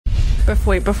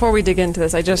Before we dig into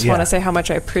this, I just want to say how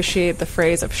much I appreciate the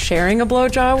phrase of sharing a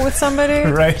blowjob with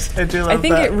somebody. Right, I do love that. I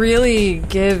think it really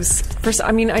gives...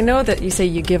 I mean, I know that you say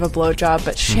you give a blowjob,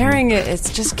 but sharing it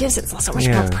just gives it so much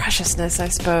more preciousness, I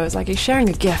suppose. Like, you're sharing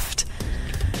a gift.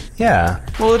 Yeah.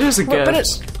 Well, it is a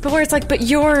gift. But where it's like, but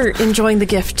you're enjoying the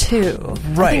gift too.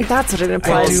 Right. I think that's what it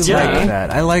implies.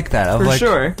 I like that. For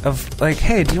sure. Of like,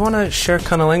 hey, do you want to share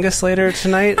cunnilingus later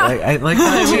tonight? I like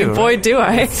that too. I mean, boy, do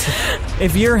I.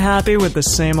 If you're happy with the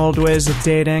same old ways of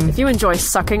dating, if you enjoy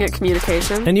sucking at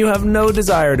communication, and you have no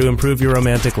desire to improve your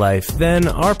romantic life, then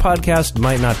our podcast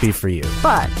might not be for you.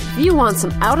 But if you want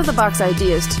some out-of-the-box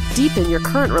ideas to deepen your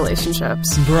current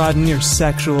relationships, broaden your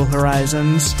sexual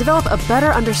horizons, develop a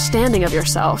better understanding of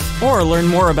yourself, or learn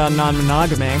more about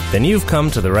non-monogamy, then you've come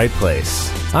to the right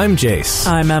place. I'm Jase.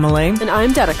 I'm Emily. And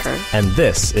I'm Dedeker. And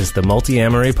this is the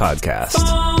Multiamory Podcast.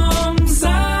 Songs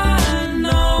I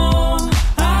know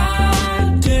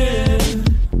I did,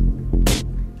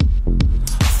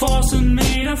 forcing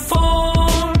me to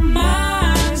form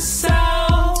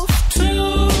myself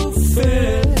to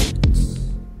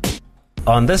fit.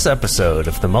 On this episode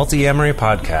of the Multiamory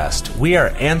Podcast, we are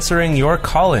answering your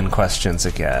call-in questions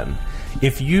again.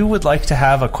 If you would like to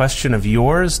have a question of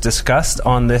yours discussed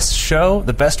on this show,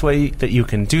 the best way that you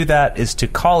can do that is to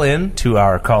call in to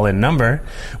our call-in number,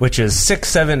 which is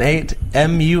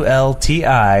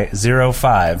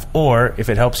 678-MULTI-05. Or, if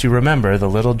it helps you remember, the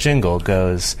little jingle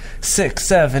goes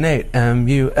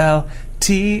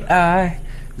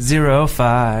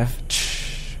 678-MULTI-05.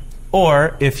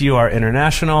 Or, if you are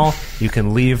international, you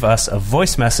can leave us a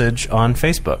voice message on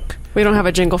Facebook. We don't have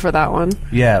a jingle for that one.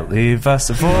 Yeah, leave us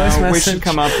a voice message we should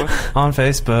come up with on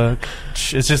Facebook.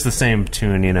 It's just the same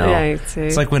tune, you know. Yeah, I see.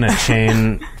 It's like when a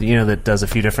chain, that does a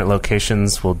few different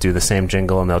locations will do the same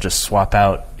jingle, and they'll just swap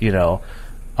out,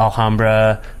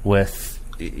 Alhambra with,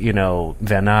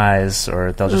 Van Nuys,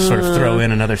 or they'll just sort of throw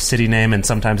in another city name, and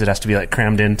sometimes it has to be like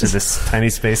crammed into this tiny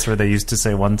space where they used to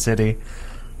say one city.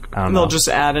 I don't know. They'll just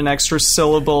add an extra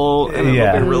syllable, and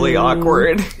it'll be really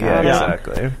awkward. Yeah,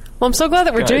 exactly. Well, I'm so glad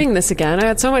that we're doing this again. I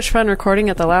had so much fun recording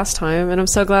it the last time, and I'm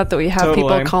so glad that we have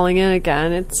people calling in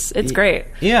again. It's great.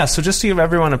 Yeah, so just to give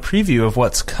everyone a preview of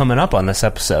what's coming up on this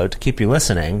episode, to keep you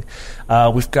listening,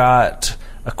 we've got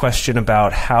a question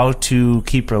about how to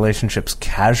keep relationships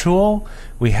casual.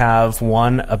 We have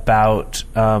one about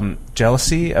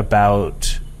jealousy,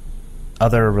 about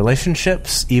other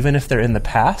relationships, even if they're in the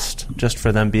past, just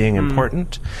for them being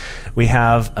important. We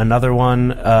have another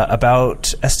one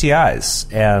about STIs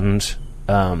and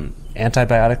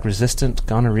antibiotic-resistant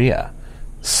gonorrhea.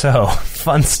 So,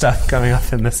 fun stuff coming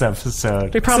up in this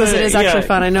episode. We promise it is actually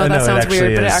fun. I know that sounds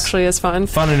weird, but it actually is fun.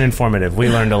 Fun and informative. We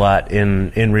learned a lot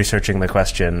in researching the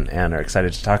question and are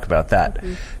excited to talk about that.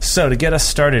 Mm-hmm. So, to get us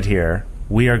started here,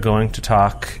 we are going to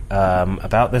talk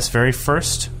about this very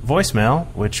first voicemail,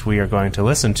 which we are going to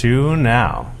listen to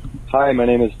now. Hi, my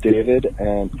name is David,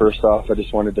 and first off, I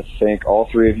just wanted to thank all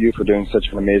three of you for doing such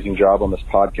an amazing job on this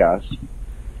podcast.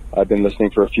 I've been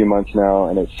listening for a few months now,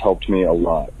 and it's helped me a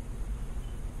lot.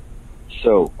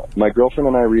 So, my girlfriend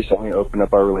and I recently opened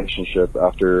up our relationship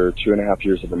after 2.5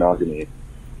 years of monogamy.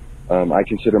 I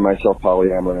consider myself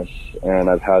polyamorous, and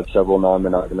I've had several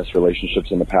non-monogamous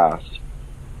relationships in the past,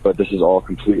 but this is all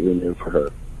completely new for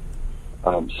her.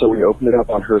 So we opened it up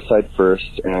on her side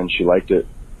first, and she liked it.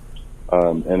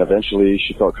 And eventually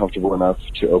she felt comfortable enough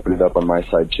to open it up on my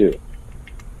side too.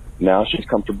 Now she's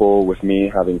comfortable with me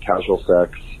having casual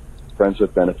sex, friends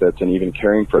with benefits, and even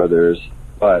caring for others,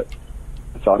 but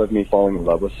the thought of me falling in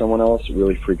love with someone else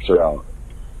really freaks her out.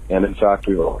 And in fact,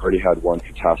 we've already had one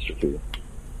catastrophe.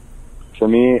 For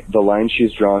me, the line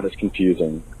she's drawn is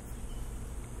confusing,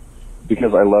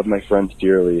 because I love my friends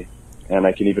dearly, and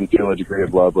I can even feel a degree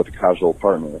of love with a casual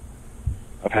partner.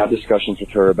 I've had discussions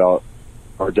with her about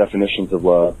our definitions of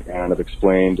love, and I've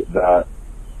explained that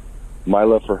my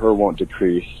love for her won't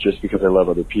decrease just because I love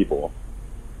other people.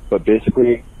 But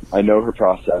basically, I know her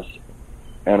process,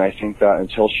 and I think that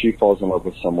until she falls in love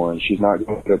with someone, she's not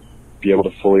going to be able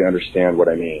to fully understand what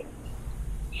I mean.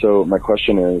 So my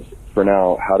question is, for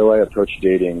now, how do I approach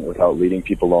dating without leading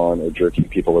people on or jerking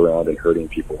people around and hurting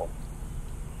people?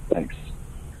 Thanks.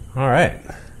 All right.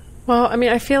 Well, I mean,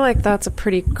 I feel like that's a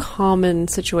pretty common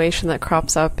situation that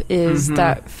crops up, is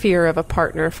that fear of a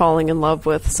partner falling in love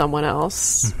with someone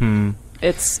else. Mm-hmm.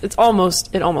 It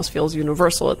almost feels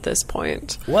universal at this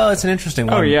point. Well, it's an interesting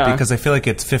one because I feel like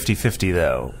it's 50-50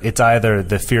 though. It's either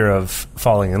the fear of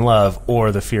falling in love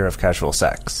or the fear of casual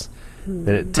sex.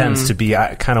 That it tends to be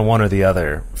kind of one or the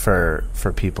other for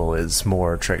people is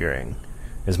more triggering,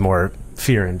 is more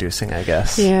fear-inducing, I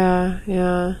guess.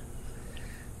 Yeah.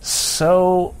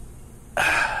 So,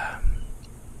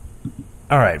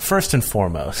 All right, first and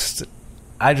foremost,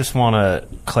 I just want to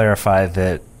clarify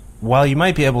that while you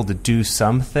might be able to do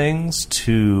some things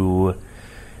to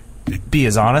be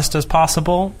as honest as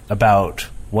possible about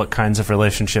what kinds of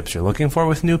relationships you're looking for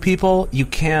with new people, you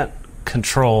can't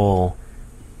control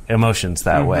emotions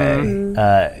that way.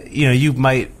 You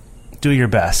might do your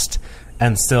best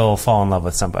and still fall in love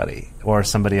with somebody, or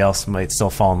somebody else might still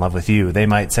fall in love with you. They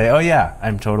might say, oh yeah,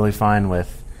 I'm totally fine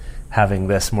with having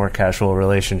this more casual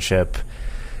relationship,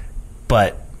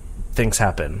 but things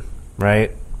happen,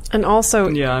 right? And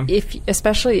also,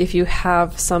 especially if you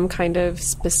have some kind of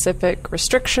specific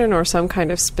restriction or some kind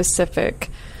of specific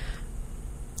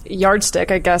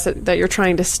yardstick, I guess, that you're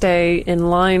trying to stay in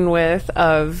line with,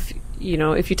 of,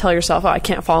 if you tell yourself, oh, I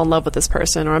can't fall in love with this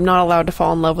person, or I'm not allowed to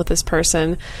fall in love with this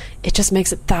person, it just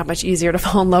makes it that much easier to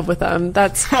fall in love with them.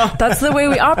 That's the way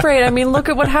we operate. I mean, look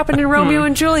at what happened in Romeo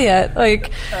and Juliet.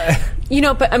 Like,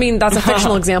 but I mean, that's a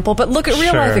fictional example, but look at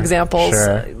real life examples.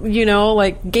 Sure.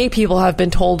 Like gay people have been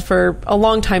told for a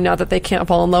long time now that they can't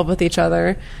fall in love with each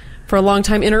other. For a long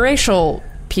time, interracial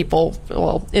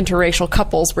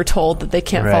couples were told that they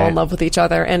can't fall in love with each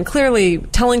other, and clearly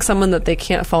telling someone that they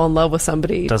can't fall in love with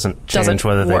somebody doesn't change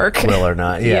whether work. They will or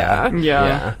not.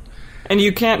 Yeah. And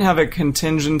you can't have a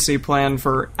contingency plan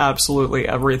for absolutely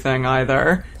everything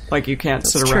either. Like, you can't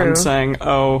sit around saying,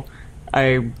 oh,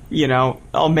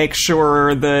 I'll make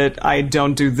sure that I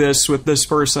don't do this with this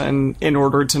person in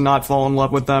order to not fall in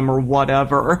love with them or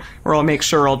whatever. Or I'll make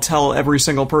sure I'll tell every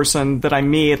single person that I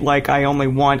meet, like, I only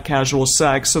want casual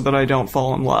sex so that I don't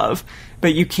fall in love.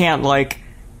 But you can't,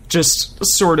 just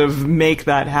sort of make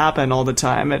that happen all the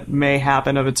time. It may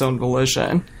happen of its own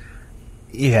volition.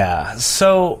 Yeah.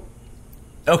 So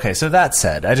that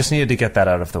said, I just needed to get that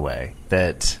out of the way,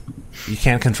 that you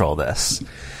can't control this.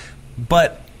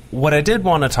 But what I did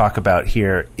want to talk about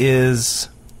here is,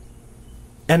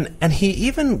 and he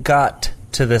even got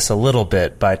to this a little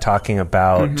bit by talking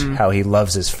about how he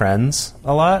loves his friends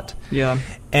a lot. Yeah.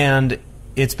 And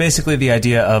it's basically the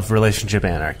idea of relationship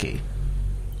anarchy,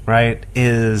 right?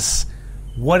 Is,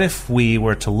 what if we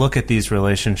were to look at these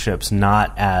relationships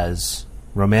not as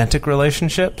romantic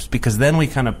relationships, because then we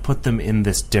kind of put them in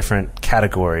this different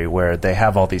category where they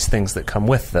have all these things that come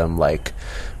with them, like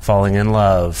falling in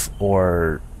love,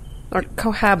 or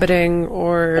cohabiting,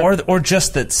 or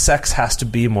just that sex has to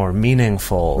be more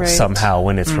meaningful somehow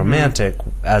when it's romantic,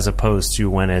 as opposed to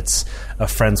when it's a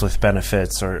friends with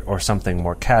benefits or something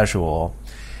more casual.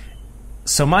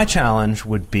 So my challenge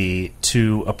would be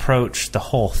to approach the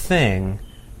whole thing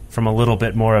from a little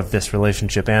bit more of this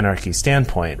relationship anarchy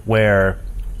standpoint, where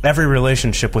every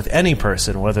relationship with any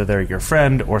person, whether they're your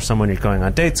friend or someone you're going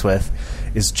on dates with,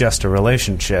 is just a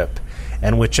relationship.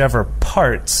 And whichever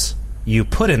parts you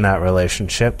put in that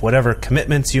relationship, whatever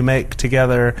commitments you make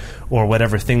together, or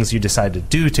whatever things you decide to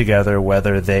do together,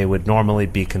 whether they would normally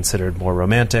be considered more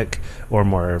romantic or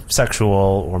more sexual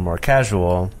or more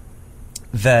casual,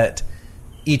 that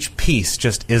each piece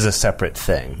just is a separate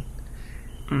thing.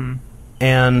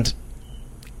 And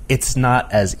it's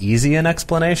not as easy an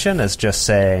explanation as just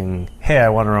saying, hey, I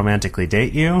want to romantically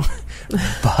date you.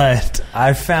 But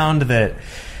I found that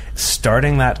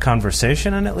starting that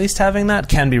conversation and at least having that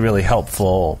can be really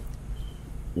helpful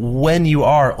when you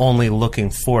are only looking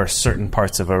for certain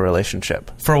parts of a relationship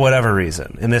for whatever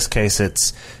reason. In this case,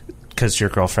 it's because your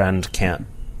girlfriend can't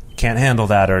handle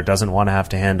that or doesn't want to have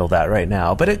to handle that right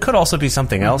now. But it could also be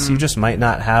something else. You just might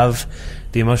not have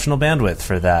the emotional bandwidth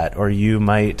for that, or you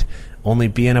might only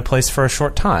be in a place for a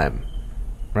short time,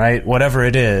 right? Whatever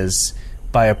it is,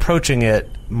 by approaching it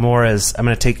more as, I'm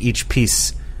going to take each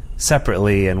piece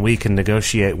separately and we can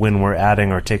negotiate when we're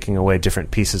adding or taking away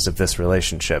different pieces of this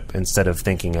relationship, instead of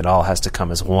thinking it all has to come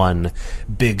as one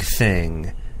big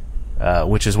thing,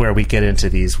 which is where we get into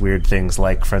these weird things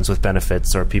like friends with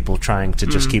benefits, or people trying to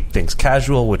just keep things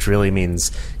casual, which really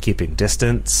means keeping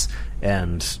distance.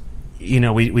 And,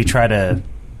 we try to,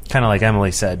 kind of like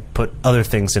Emily said, put other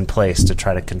things in place to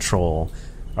try to control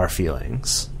our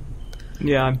feelings.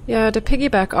 Yeah. Yeah, to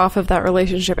piggyback off of that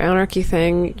relationship anarchy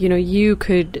thing, you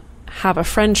could have a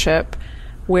friendship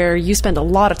where you spend a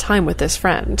lot of time with this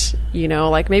friend.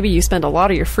 Like maybe you spend a lot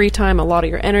of your free time, a lot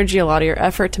of your energy, a lot of your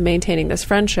effort to maintaining this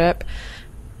friendship.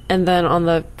 And then on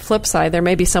the flip side, there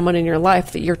may be someone in your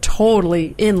life that you're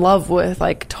totally in love with,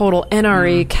 like total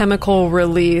NRE, chemical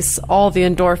release, all the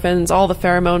endorphins, all the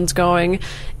pheromones going,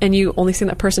 and you only see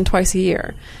that person twice a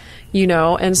year. you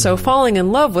know? And so falling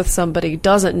in love with somebody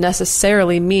doesn't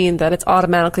necessarily mean that it's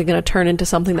automatically going to turn into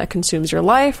something that consumes your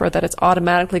life, or that it's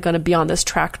automatically going to be on this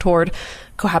track toward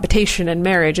cohabitation and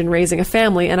marriage and raising a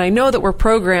family. And I know that we're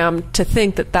programmed to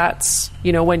think that that's,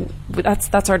 you know, when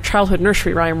that's our childhood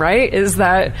nursery rhyme, right? Is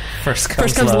that first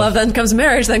comes love, then comes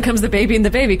marriage, then comes the baby in the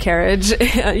baby carriage.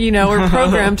 You know, we're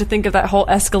programmed to think of that whole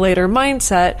escalator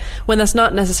mindset when that's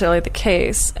not necessarily the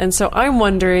case. And so I'm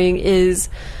wondering is,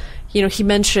 you know, he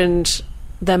mentioned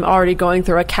them already going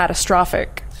through a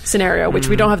catastrophic scenario, which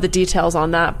we don't have the details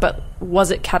on that, but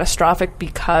was it catastrophic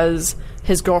because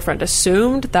his girlfriend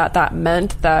assumed that that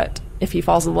meant that if he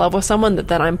falls in love with someone, that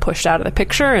then I'm pushed out of the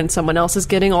picture and someone else is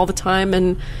getting all the time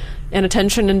and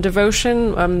attention and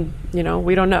devotion? You know,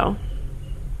 we don't know.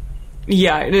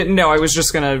 Yeah, no, I was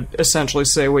just going to essentially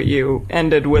say what you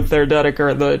ended with there,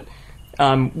 Dedeker,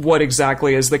 that what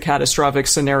exactly is the catastrophic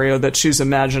scenario that she's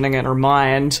imagining in her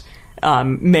mind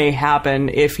may happen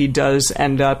if he does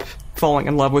end up falling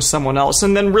in love with someone else.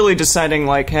 And then really deciding,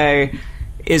 like, hey,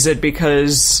 is it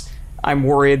because I'm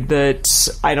worried that,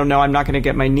 I don't know, I'm not going to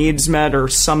get my needs met or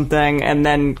something, and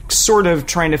then sort of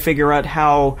trying to figure out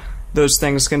how those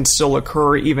things can still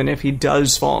occur even if he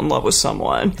does fall in love with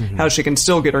someone. How she can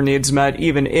still get her needs met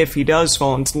even if he does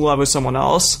fall in love with someone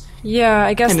else. Yeah,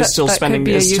 I guess and is still spending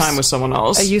his time with someone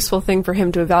else. A useful thing for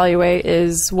him to evaluate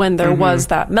is when there was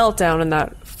that meltdown and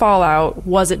that fallout,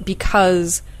 was it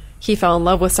because he fell in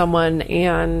love with someone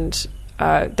and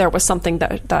there was something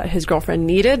that his girlfriend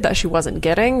needed that she wasn't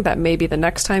getting, that maybe the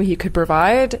next time he could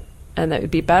provide and that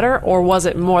would be better? Or was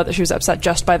it more that she was upset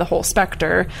just by the whole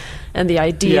specter and the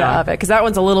idea of it? Because that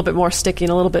one's a little bit more sticky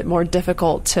and a little bit more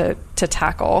difficult to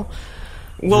tackle.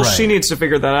 Well, she needs to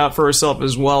figure that out for herself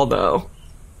as well, though.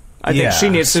 I think she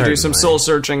needs to do some soul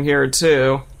searching here,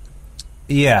 too.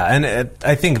 Yeah, and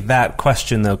I think that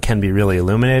question, though, can be really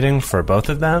illuminating for both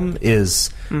of them,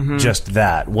 is just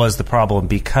that. Was the problem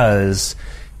because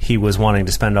he was wanting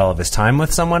to spend all of his time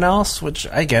with someone else? Which,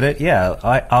 I get it, yeah.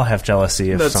 I'll have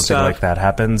jealousy if something like that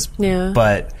happens. Yeah.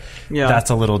 But that's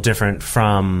a little different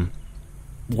from,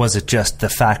 was it just the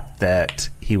fact that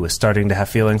he was starting to have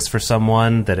feelings for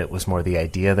someone, that it was more the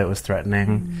idea that was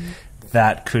threatening?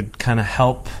 That could kind of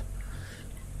help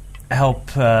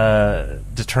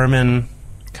determine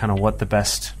kind of what the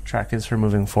best track is for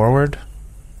moving forward.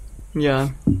 Yeah.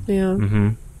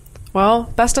 Well,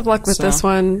 best of luck with this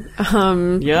one.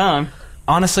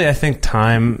 Honestly, I think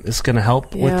time is going to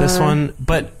help with this one.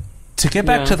 But to get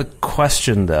back to the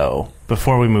question, though,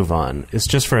 before we move on, is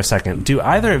just for a second, do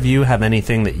either of you have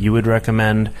anything that you would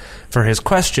recommend for his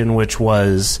question, which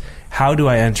was, how do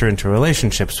I enter into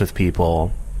relationships with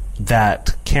people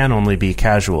that can only be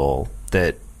casual,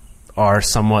 that are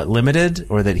somewhat limited,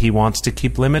 or that he wants to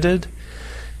keep limited?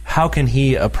 How can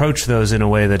he approach those in a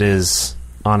way that is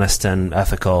honest and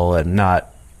ethical and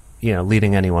not, you know,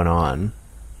 leading anyone on?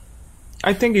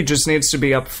 I think he just needs to be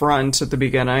upfront at the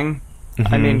beginning.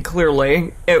 I mean,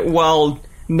 clearly, while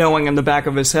knowing in the back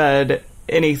of his head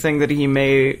anything that he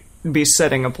may be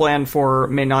setting a plan for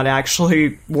may not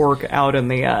actually work out in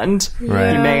the end.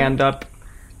 Right. He may end up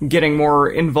getting more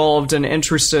involved and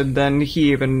interested than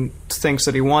he even thinks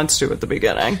that he wants to at the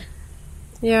beginning.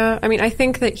 Yeah, I mean, I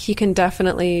think that he can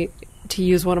definitely, to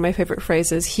use one of my favorite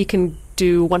phrases, he can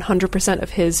do 100% of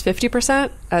his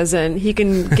 50%, as in he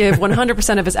can give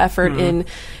 100% of his effort in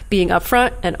being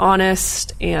upfront and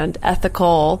honest and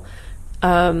ethical,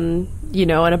 you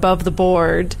know, and above the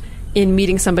board in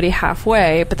meeting somebody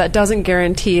halfway, but that doesn't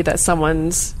guarantee that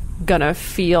someone's gonna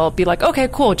be like, okay,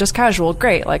 cool, just casual,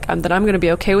 great, like then I'm gonna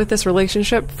be okay with this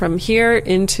relationship from here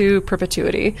into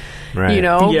perpetuity, right. You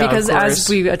know, Yeah, because of course. as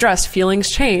we addressed,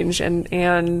 feelings change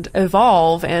and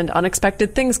evolve, and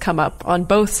unexpected things come up on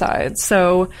both sides.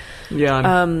 So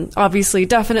obviously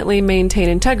definitely maintain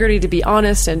integrity, to be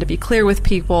honest and to be clear with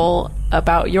people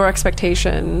about your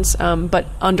expectations, but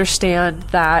understand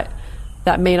that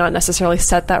may not necessarily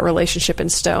set that relationship in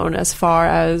stone as far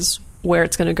as where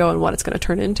it's going to go and what it's going to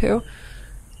turn into.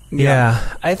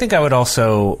 Yeah, I think I would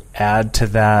also add to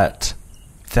that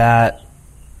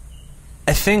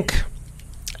I think,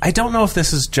 I don't know if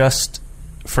this is just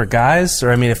for guys,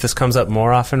 or I mean if this comes up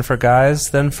more often for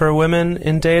guys than for women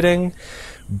in dating,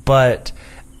 but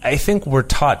I think we're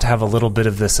taught to have a little bit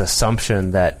of this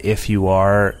assumption that if you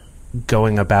are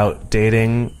going about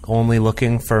dating only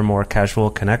looking for more casual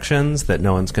connections, that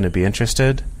no one's going to be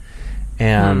interested.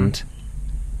 And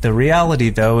the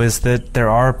reality, though, is that there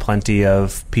are plenty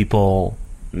of people,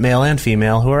 male and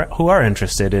female, who are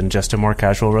interested in just a more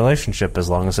casual relationship, as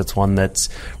long as it's one that's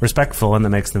respectful and that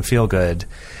makes them feel good.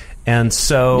 And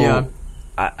so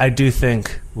I do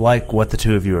think, like what the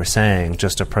two of you are saying,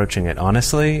 just approaching it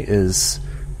honestly is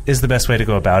the best way to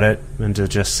go about it, and to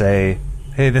just say,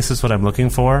 hey, this is what I'm looking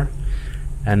for.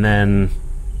 And then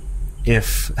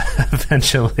if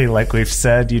eventually, like we've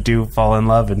said, you do fall in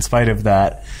love in spite of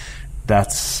that,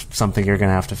 that's something you're going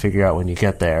to have to figure out when you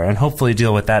get there, and hopefully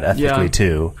deal with that ethically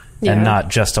too, and not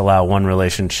just allow one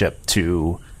relationship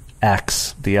to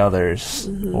X the others.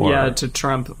 Or, to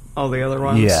trump all the other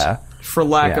ones. Yeah. For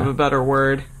lack of a better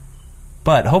word.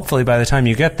 But hopefully by the time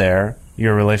you get there,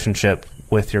 your relationship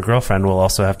with your girlfriend will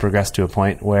also have progressed to a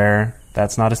point where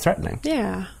that's not as threatening.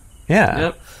 Yeah. Yeah.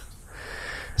 Yep.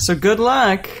 So good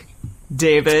luck,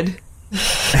 David.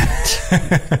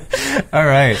 All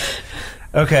right.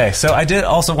 Okay, so I did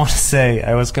also want to say,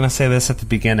 I was going to say this at the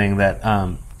beginning, that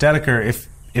Dedeker,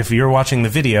 if you're watching the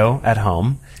video at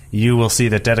home, you will see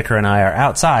that Dedeker and I are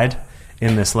outside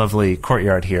in this lovely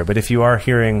courtyard here. But if you are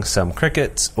hearing some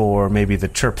crickets, or maybe the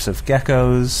chirps of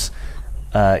geckos,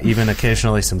 even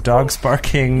occasionally some dogs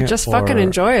barking, just fucking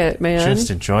enjoy it, man. Just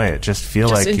enjoy it. Just feel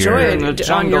just like enjoy you're it in the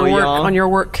jungle, on your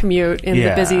work commute in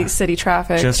the busy city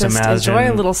traffic. Just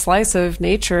enjoy a little slice of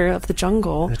nature, of the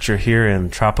jungle. That you're here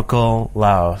in tropical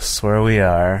Laos, where we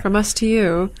are. From us to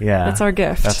you. Yeah. That's our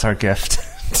gift. That's our gift.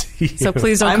 So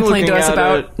please don't complain to us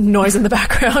about noise in the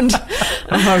background.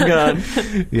 Oh, God.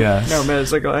 Yes. No,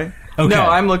 basically. Okay. No,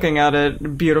 I'm looking at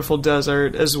it. Beautiful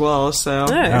desert as well, so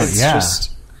Nice. it's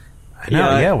just... I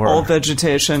know, we're all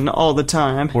vegetation all the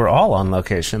time. We're all on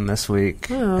location this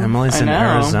week. Emily's in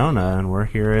Arizona, and we're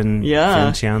here in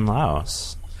Vientiane,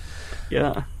 Laos.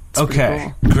 Yeah.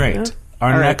 Okay, cool. great. Yeah.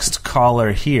 Our next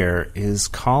caller here is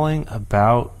calling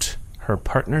about her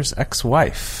partner's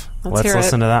ex-wife. Let's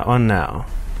listen to that one now.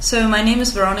 So my name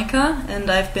is Veronica, and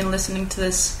I've been listening to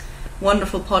this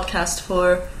wonderful podcast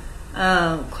for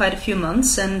quite a few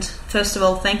months. And first of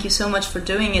all, thank you so much for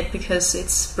doing it, because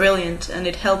it's brilliant and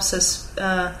it helps us,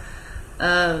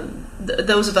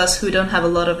 those of us who don't have a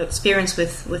lot of experience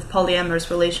with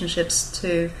polyamorous relationships,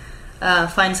 to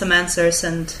find some answers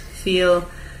and feel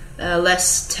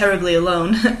less terribly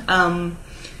alone.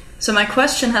 So my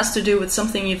question has to do with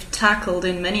something you've tackled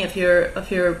in many of your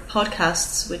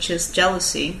podcasts, which is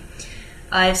jealousy.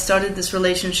 I started this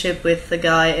relationship with a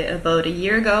guy about a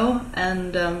year ago,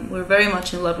 and we're very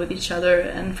much in love with each other.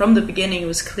 And from the beginning, it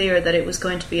was clear that it was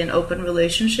going to be an open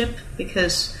relationship,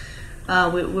 because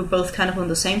we're both kind of on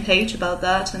the same page about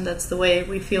that, and that's the way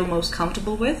we feel most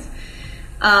comfortable with.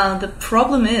 The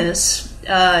problem is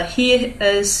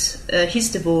he's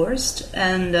divorced,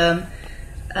 and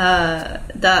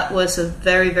that was a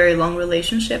very, very long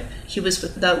relationship. He was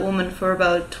with that woman for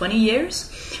about 20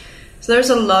 years. So there's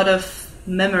a lot of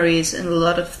memories and a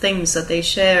lot of things that they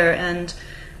share, and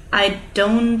I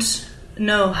don't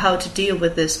know how to deal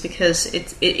with this, because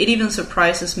it even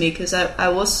surprises me, because I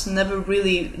was never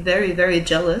really very, very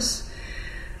jealous.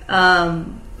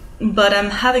 But I'm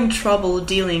having trouble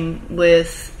dealing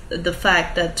with the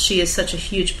fact that she is such a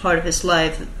huge part of his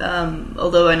life,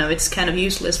 although I know it's kind of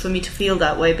useless for me to feel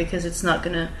that way, because it's not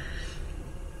going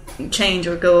to change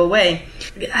or go away.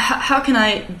 How can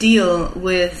I deal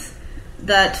with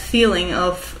that feeling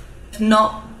of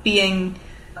not being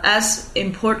as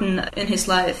important in his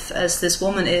life as this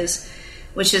woman is,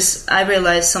 which is, I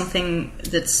realize, something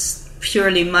that's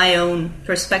purely my own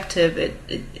perspective.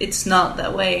 It's not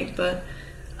that way, but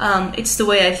it's the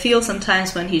way I feel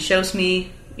sometimes when he shows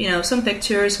me, some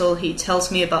pictures, or he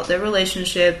tells me about their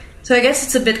relationship. So I guess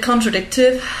it's a bit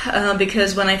contradictory,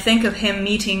 because when I think of him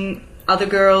meeting other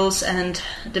girls and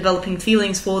developing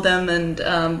feelings for them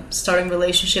and starting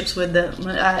relationships with them,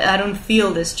 I don't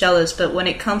feel this jealous. But when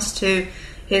it comes to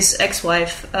his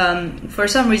ex-wife, for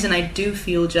some reason I do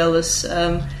feel jealous.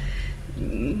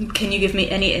 Can you give me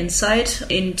any insight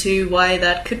into why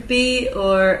that could be,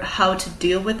 or how to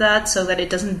deal with that so that it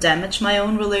doesn't damage my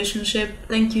own relationship?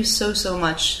 Thank you so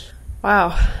much.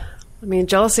 Wow. I mean,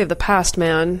 jealousy of the past,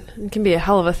 man. It can be a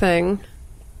hell of a thing.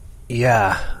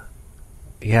 Yeah,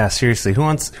 seriously. Who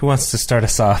wants to start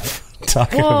us off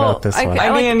talking about this one?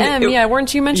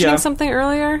 Weren't you mentioning something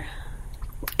earlier?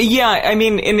 Yeah, I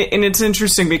mean, and it's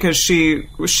interesting because she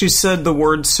said the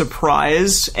word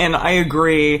surprise, and I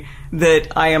agree that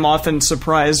I am often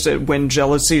surprised at when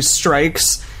jealousy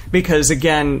strikes, because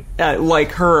again,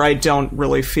 like her, I don't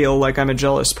really feel like I'm a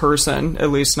jealous person, at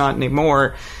least not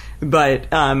anymore.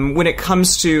 But when it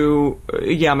comes to,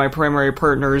 my primary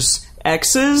partner's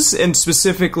exes, and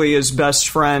specifically his best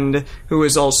friend, who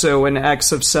is also an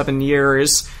ex of 7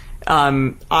 years,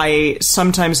 I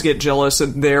sometimes get jealous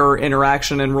of their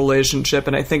interaction and relationship,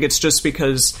 and I think it's just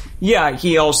because,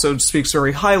 he also speaks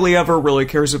very highly of her, really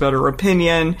cares about her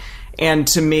opinion, And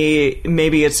to me,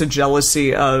 maybe it's a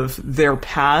jealousy of their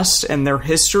past and their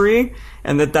history,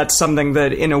 and that's something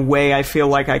that, in a way, I feel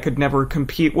like I could never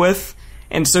compete with.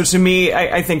 And so to me,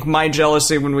 I think my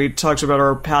jealousy, when we talked about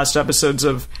our past episodes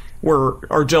of where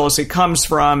our jealousy comes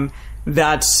from,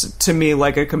 that's, to me,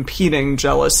 like a competing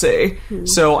jealousy.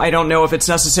 So I don't know if it's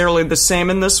necessarily the same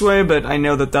in this way, but I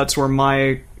know that that's where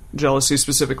my jealousy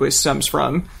specifically stems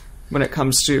from when it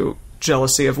comes to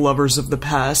jealousy of lovers of the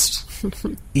past.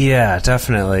 Yeah,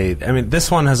 definitely. I mean,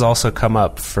 this one has also come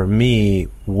up for me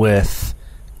with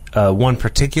one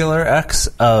particular ex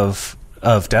of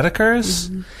Dedeker's.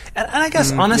 And I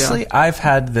guess, honestly, I've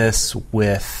had this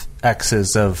with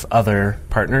exes of other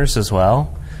partners as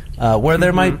well, where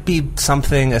there might be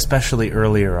something, especially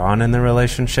earlier on in the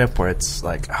relationship, where it's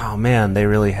like, oh man, they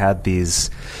really had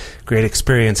these great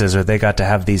experiences, or they got to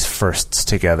have these firsts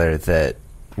together that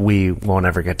we won't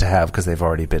ever get to have because they've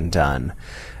already been done.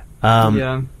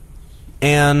 And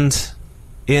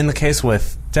in the case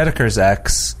with Dedeker's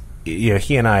ex, you know,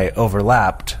 he and I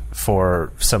overlapped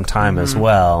for some time as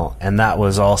well, and that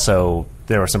was also,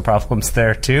 there were some problems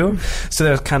there too. So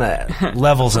there's kind of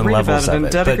levels and levels of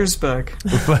it. Read about it in Dedeker's book.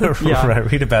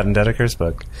 Right, read about it in Dedeker's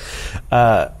book.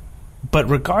 But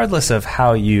regardless of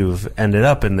how you've ended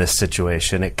up in this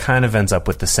situation, it kind of ends up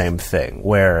with the same thing,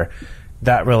 where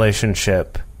that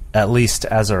relationship, at least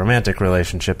as a romantic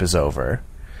relationship, is over.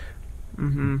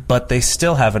 But they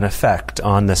still have an effect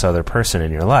on this other person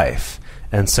in your life.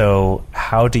 And so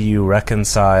how do you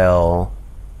reconcile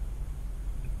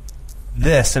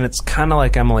this? And it's kind of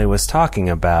like Emily was talking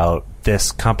about,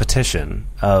 this competition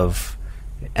of,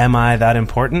 am I that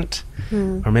important?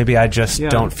 Or maybe I just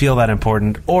don't feel that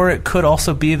important. Or it could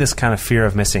also be this kind of fear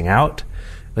of missing out.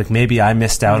 Like maybe I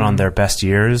missed out on their best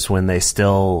years when they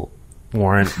still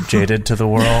weren't jaded to the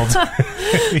world.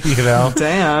 You know?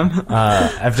 Damn.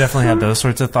 I've definitely had those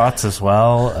sorts of thoughts as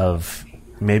well, of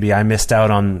maybe I missed out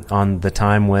on the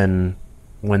time when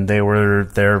they were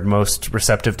their most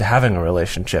receptive to having a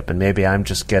relationship, and maybe I'm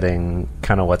just getting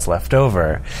kind of what's left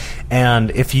over.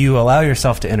 And if you allow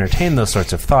yourself to entertain those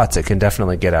sorts of thoughts, it can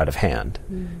definitely get out of hand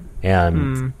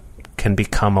and can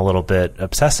become a little bit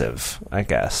obsessive, I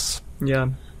guess. Yeah.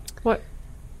 What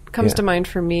comes to mind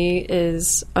for me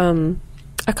is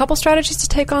a couple strategies to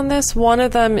take on this. One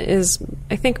of them is,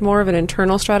 I think, more of an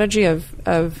internal strategy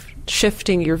of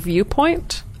shifting your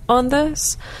viewpoint on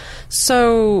this.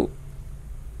 So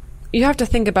you have to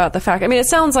think about the fact, I mean, it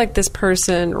sounds like this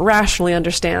person rationally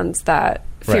understands that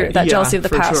fear, that jealousy of the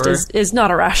past is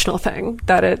not a rational thing,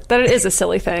 that it is a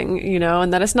silly thing, you know,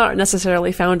 and that it's not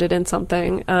necessarily founded in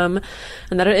something, and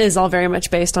that it is all very much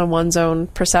based on one's own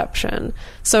perception.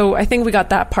 So I think we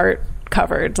got that part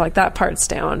covered, like that part's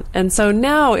down. And so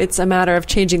now it's a matter of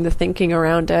changing the thinking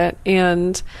around it.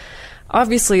 And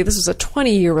obviously this was a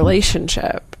 20-year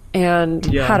relationship and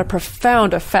had a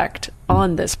profound effect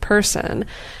on this person.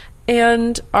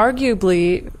 And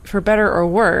arguably, for better or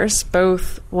worse,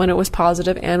 both when it was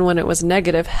positive and when it was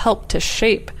negative, helped to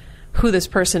shape who this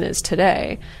person is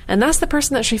today. And that's the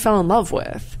person that she fell in love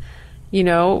with. You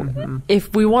know,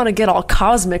 if we want to get all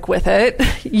cosmic with it,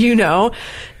 you know,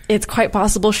 it's quite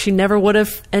possible she never would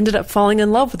have ended up falling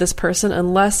in love with this person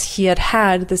unless he had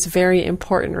had this very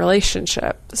important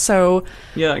relationship. So,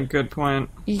 yeah, good point.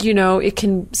 You know,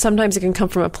 sometimes it can come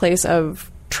from a place of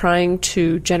trying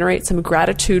to generate some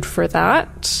gratitude for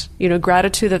that, you know,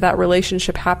 gratitude that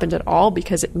relationship happened at all,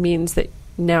 because it means that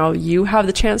now you have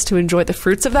the chance to enjoy the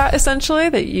fruits of that, essentially,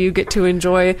 that you get to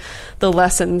enjoy the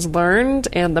lessons learned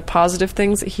and the positive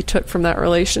things that he took from that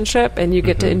relationship, and you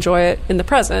get to enjoy it in the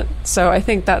present. So I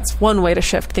think that's one way to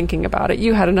shift thinking about it.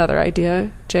 You had another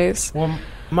idea, Jase. Well,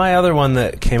 my other one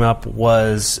that came up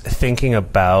was thinking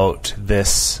about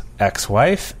this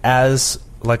ex-wife as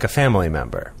like a family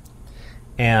member.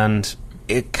 And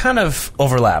it kind of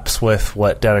overlaps with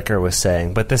what Dedeker was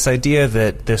saying, but this idea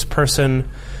that this person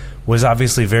was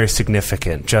obviously very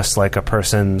significant, just like a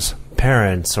person's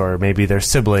parents or maybe their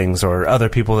siblings or other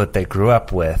people that they grew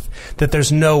up with, that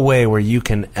there's no way where you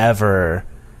can ever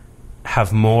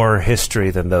have more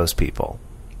history than those people,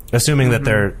 assuming that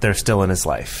they're still in his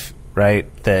life,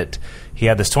 right? That he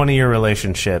had this 20-year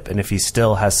relationship, and if he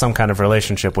still has some kind of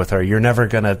relationship with her, you're never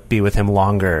going to be with him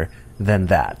longer than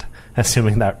that,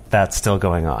 assuming that that's still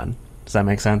going on. Does that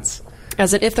make sense?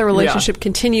 As if the relationship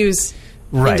continues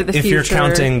into the if future. You're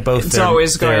counting both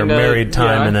their married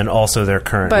time and then also their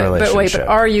current relationship. But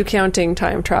are you counting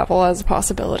time travel as a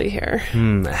possibility here?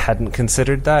 I hadn't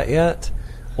considered that yet.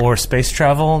 Or space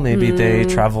travel. Maybe they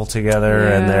travel together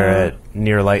and they're at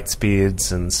near light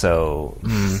speeds, and so...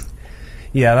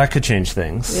 Yeah, that could change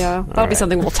things. Yeah, that'll be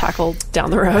something we'll tackle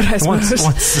down the road, I suppose.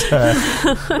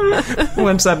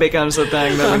 Once that becomes a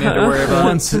thing that we need to worry about.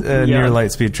 Once near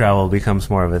light speed travel becomes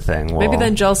more of a thing. Maybe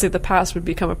then jealousy of the past would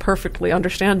become a perfectly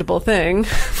understandable thing.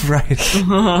 Right.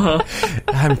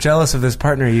 I'm jealous of this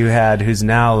partner you had who's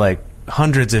now like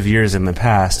hundreds of years in the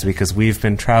past because we've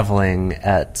been traveling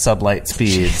at sublight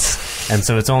speeds. And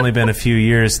so it's only been a few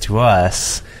years to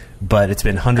us. But it's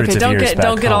been hundreds of years back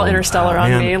Don't get all home. interstellar on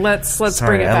me. Let's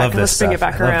bring it back. Let's bring it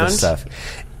back around. I love this stuff.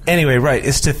 Anyway, right,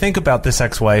 is to think about this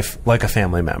ex-wife like a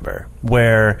family member,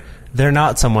 where they're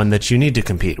not someone that you need to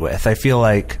compete with. I feel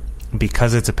like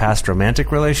because it's a past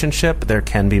romantic relationship, there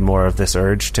can be more of this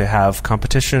urge to have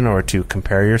competition or to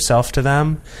compare yourself to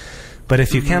them. But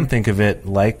if you can think of it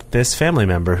like this family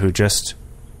member who just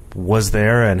was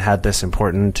there and had this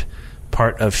important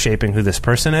part of shaping who this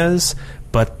person is,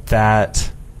 but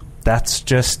that's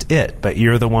just it. But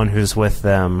you're the one who's with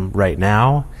them right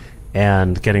now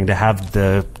and getting to have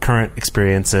the current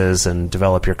experiences and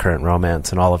develop your current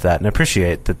romance and all of that and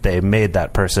appreciate that they made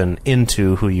that person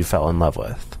into who you fell in love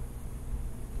with.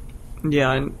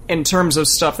 Yeah, and in terms of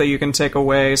stuff that you can take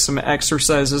away, some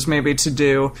exercises maybe to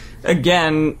do,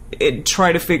 again,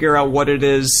 try to figure out what it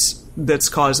is that's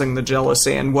causing the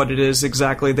jealousy and what it is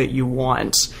exactly that you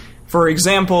want. For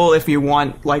example, if you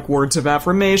want like words of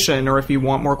affirmation or if you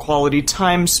want more quality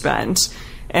time spent,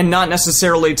 and not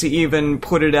necessarily to even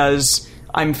put it as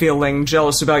I'm feeling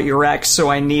jealous about your ex, so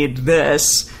I need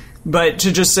this, but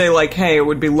to just say like, hey, it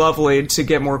would be lovely to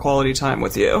get more quality time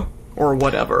with you or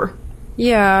whatever.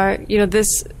 Yeah,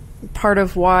 this part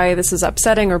of why this is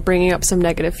upsetting or bringing up some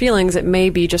negative feelings, it may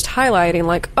be just highlighting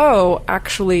like, oh,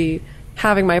 actually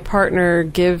having my partner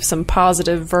give some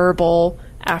positive verbal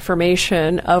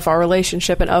affirmation of our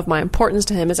relationship and of my importance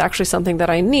to him is actually something that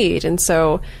I need. And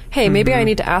so, hey, maybe I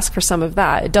need to ask for some of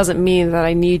that. It doesn't mean that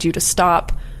I need you to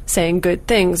stop saying good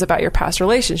things about your past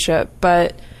relationship,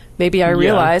 but maybe I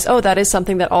realize, oh, that is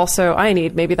something that also I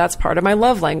need. Maybe that's part of my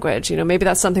love language. Maybe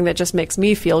that's something that just makes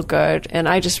me feel good, and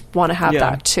I just want to have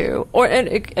that too. Or, and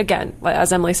again,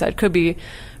 as Emily said, it could be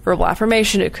verbal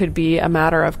affirmation. It could be a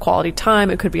matter of quality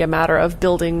time. It could be a matter of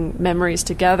building memories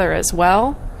together as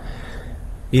well.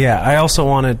 Yeah, I also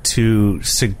wanted to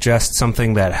suggest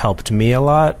something that helped me a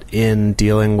lot in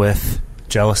dealing with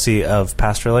jealousy of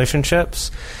past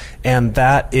relationships, and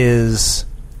that is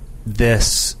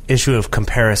this issue of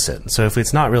comparison. So if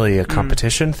it's not really a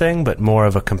competition thing, but more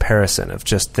of a comparison of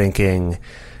just thinking,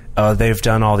 oh, they've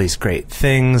done all these great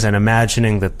things, and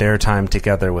imagining that their time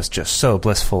together was just so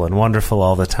blissful and wonderful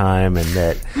all the time, and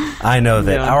that I know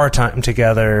that our time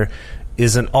together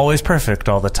isn't always perfect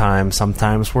all the time.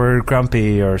 Sometimes we're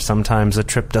grumpy, or sometimes a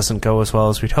trip doesn't go as well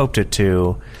as we'd hoped it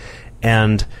to.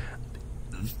 And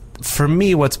for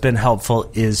me, what's been helpful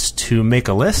is to make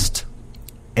a list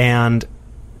and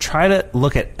try to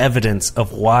look at evidence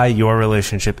of why your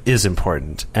relationship is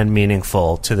important and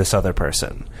meaningful to this other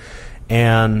person,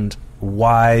 and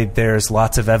why there's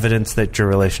lots of evidence that your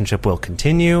relationship will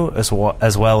continue, as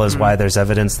well as why there's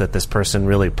evidence that this person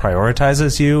really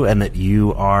prioritizes you and that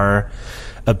you are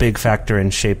a big factor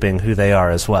in shaping who they are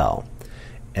as well.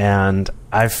 And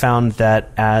I've found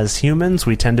that as humans,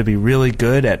 we tend to be really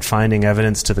good at finding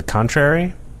evidence to the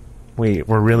contrary. We're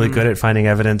really good at finding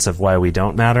evidence of why we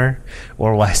don't matter,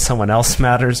 or why someone else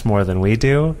matters more than we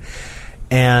do.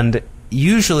 And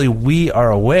usually we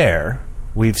are aware,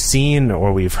 we've seen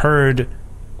or we've heard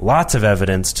lots of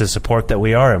evidence to support that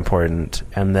we are important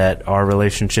and that our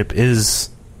relationship is,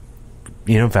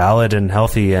 valid and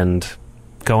healthy and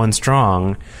going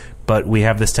strong, but we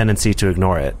have this tendency to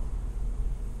ignore it.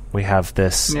 We have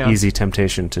this easy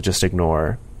temptation to just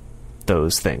ignore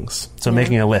those things. So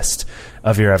making a list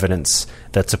of your evidence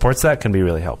that supports that can be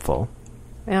really helpful.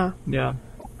 Yeah.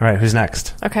 All right, who's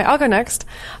next? Okay, I'll go next.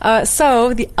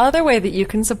 So the other way that you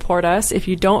can support us, if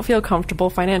you don't feel comfortable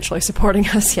financially supporting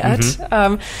us yet,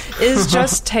 is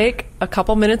just take a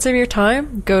couple minutes of your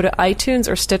time, go to iTunes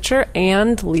or Stitcher,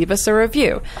 and leave us a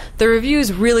review. The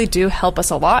reviews really do help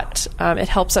us a lot. It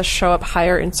helps us show up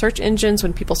higher in search engines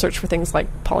when people search for things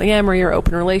like polyamory or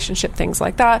open relationship, things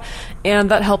like that. And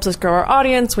that helps us grow our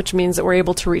audience, which means that we're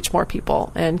able to reach more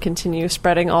people and continue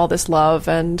spreading all this love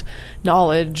and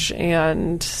knowledge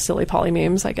and silly poly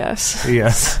memes, I guess.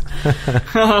 Yes.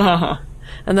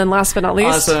 And then last but not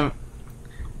least... Awesome.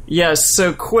 Yes,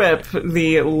 so Quip,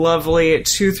 the lovely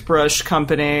toothbrush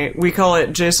company,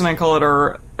 Jase and I call it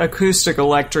our acoustic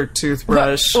electric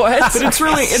toothbrush. What? But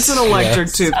it's an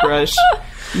electric toothbrush.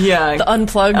 Yeah. The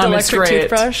unplugged electric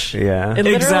toothbrush? Yeah. It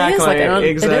literally is exactly.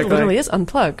 It literally is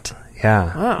unplugged.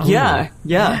 Yeah. Wow.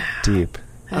 Yeah. Deep.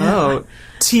 Oh,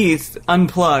 teeth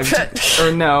unplugged.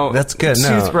 Or no. That's good,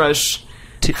 no. Toothbrush.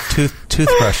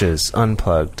 Toothbrushes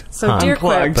unplugged. So, dear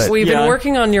Unplugged. Quip, we've been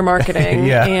working on your marketing,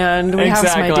 Yeah. and we have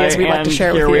some ideas we'd like to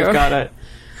share here with you. We've got it.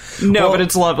 No, but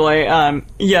it's lovely.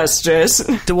 Yes,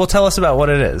 Jace. Well, tell us about what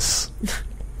it is.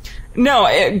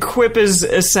 No, Quip is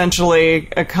essentially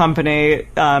a company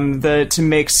that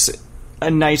makes a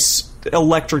nice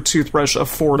electric toothbrush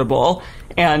affordable.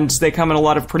 And they come in a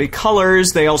lot of pretty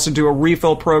colors. They also do a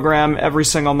refill program. Every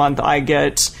single month I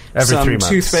get Every 3 months.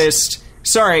 toothpaste.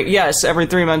 Sorry, yes, every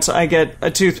 3 months I get a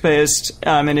toothpaste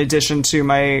in addition to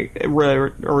my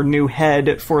new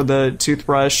head for the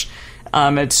toothbrush.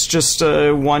 It's just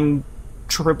a one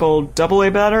triple AA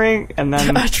battery, and then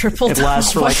it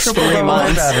lasts for like 3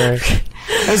 months.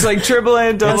 It's like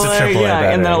AAA, AA,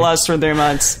 yeah, and then it lasts for 3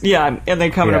 months. Yeah, and they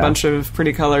come in a bunch of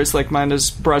pretty colors. Like mine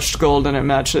is brushed gold, and it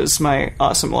matches my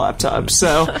awesome laptop.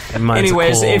 So, and mine's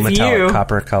anyways, a cool if metallic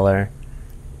copper color.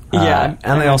 Yeah,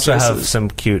 and they also have some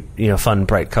cute, fun,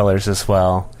 bright colors as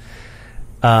well.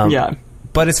 Yeah,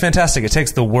 but it's fantastic. It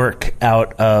takes the work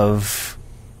out of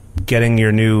getting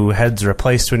your new heads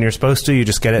replaced when you're supposed to. You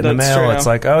just get it in the mail. True. It's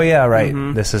like, oh yeah, right.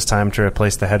 This is time to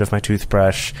replace the head of my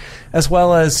toothbrush, as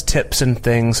well as tips and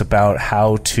things about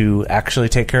how to actually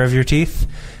take care of your teeth.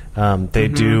 They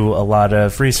do a lot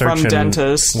of research from and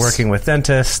dentists. Working with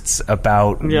dentists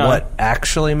about what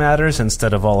actually matters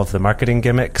instead of all of the marketing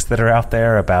gimmicks that are out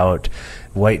there about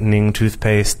whitening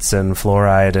toothpastes and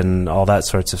fluoride and all that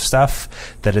sorts of stuff,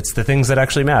 that it's the things that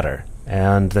actually matter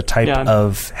and the type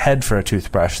of head for a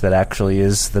toothbrush that actually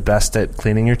is the best at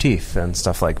cleaning your teeth and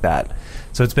stuff like that.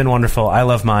 So it's been wonderful. I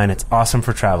love mine. It's awesome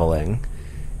for traveling.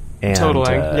 And,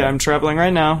 totally. Yeah, I'm traveling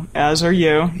right now, as are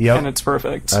you, and it's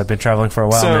perfect. I've been traveling for a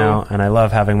while now, and I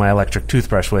love having my electric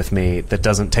toothbrush with me that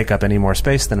doesn't take up any more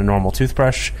space than a normal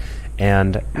toothbrush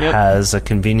and has a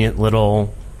convenient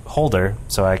little holder,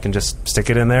 so I can just stick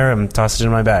it in there and toss it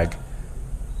in my bag.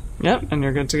 Yep, and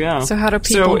you're good to go. So how do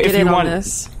people get in on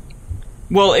this?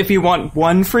 Well, if you want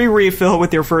one free refill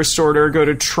with your first order, go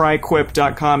to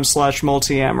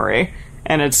tryquip.com/multiamory.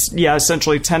 And it's,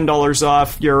 essentially $10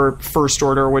 off your first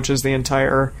order, which is the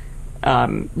entire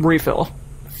refill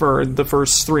for the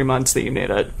first 3 months that you need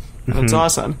it. That's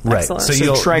awesome. Right. Excellent. So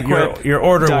your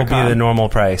order will be the normal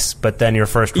price, but then your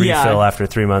first refill after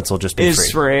 3 months will just be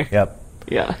free. Yep.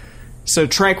 Yeah. So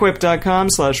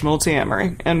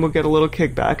tryquip.com/multiamory, and we'll get a little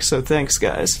kickback. So thanks,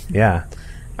 guys. Yeah.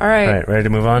 All right. Ready to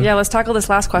move on? Yeah, let's tackle this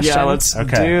last question. Yeah, let's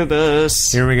do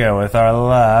this. Here we go with our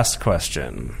last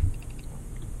question.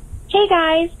 Hey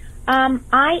guys,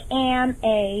 I am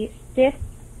a cis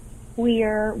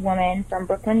queer woman from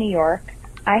Brooklyn, New York.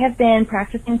 I have been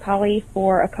practicing poly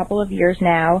for a couple of years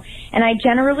now, and I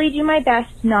generally do my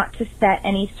best not to set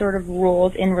any sort of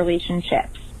rules in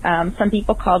relationships. Some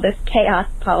people call this chaos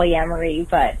polyamory,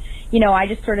 but, I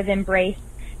just sort of embrace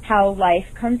how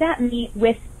life comes at me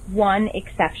with one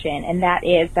exception, and that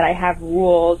is that I have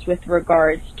rules with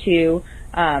regards to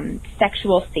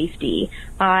sexual safety.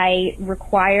 I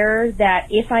require that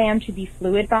if I am to be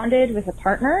fluid bonded with a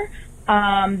partner,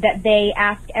 that they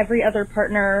ask every other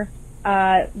partner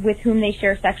with whom they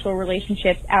share sexual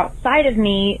relationships outside of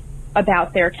me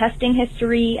about their testing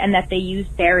history, and that they use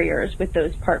barriers with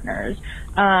those partners.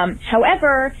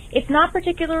 However, it's not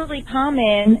particularly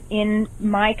common in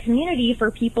my community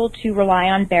for people to rely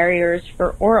on barriers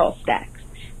for oral sex.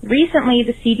 Recently,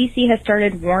 the CDC has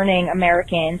started warning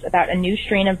Americans about a new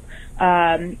strain of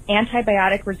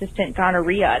antibiotic-resistant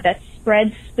gonorrhea that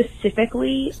spreads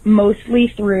specifically mostly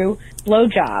through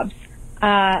blowjobs.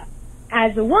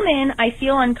 As a woman, I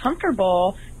feel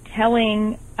uncomfortable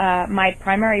telling my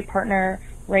primary partner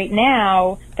right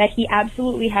now that he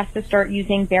absolutely has to start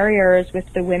using barriers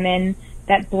with the women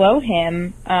that blow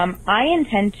him. I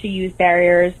intend to use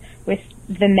barriers with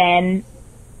the men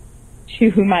to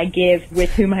whom I give,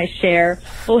 with whom I share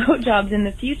blowjobs in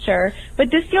the future, but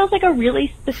this feels like a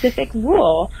really specific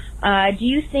rule. Do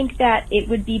you think that it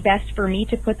would be best for me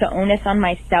to put the onus on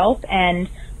myself and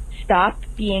stop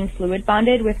being fluid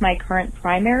bonded with my current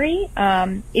primary?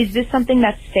 Is this something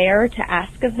that's fair to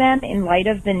ask of them in light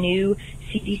of the new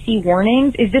CDC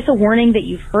warnings? Is this a warning that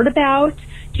you've heard about?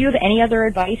 Do you have any other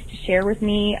advice to share with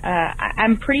me?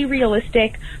 I'm pretty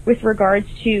realistic with regards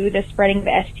to the spreading of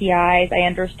STIs. I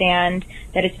understand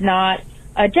that it's not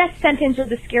a death sentence or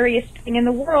the scariest thing in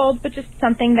the world, but just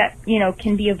something that,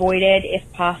 can be avoided if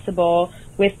possible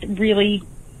with really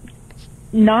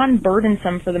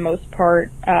non-burdensome, for the most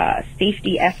part,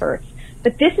 safety efforts.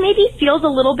 But this maybe feels a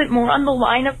little bit more on the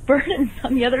line of burdensome,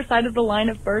 on the other side of the line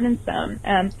of burdensome.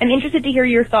 I'm interested to hear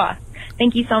your thoughts.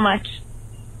 Thank you so much.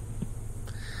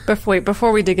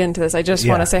 Before we dig into this, I just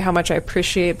want to say how much I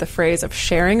appreciate the phrase of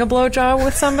sharing a blowjob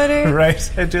with somebody.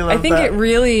 Right, I do love that. I think it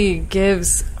really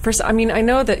gives... First, I mean, I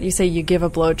know that you say you give a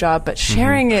blowjob, but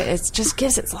sharing it just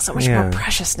gives it so much more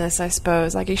preciousness, I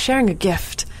suppose. Like, you're sharing a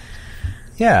gift.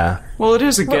 Yeah. Well, it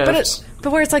is a gift.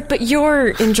 But where it's like, but you're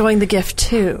enjoying the gift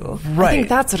too. Right. I think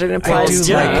that's what it implies.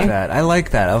 I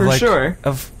like that. For sure.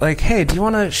 Of like, hey, do you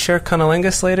want to share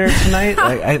cunnilingus later tonight?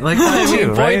 I like that too,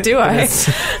 boy, right? do I.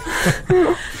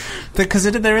 Because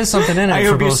there is something in it I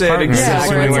for hope you both say it partners.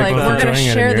 exactly. Where it's like, we're going to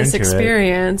share this into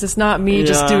experience. It's not me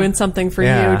just doing something for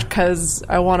Yeah. you because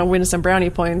I want to win some brownie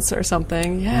points or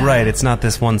something. Yeah. Right, it's not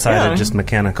this one-sided, just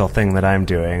mechanical thing that I'm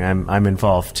doing. I'm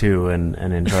involved too and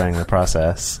enjoying the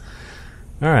process.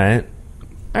 All right.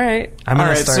 I'm All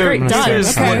right, so you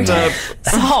guys looked up...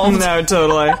 Solved. No,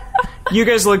 totally. You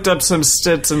guys looked up some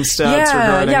stits and stats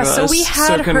regarding this. So we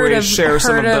had heard of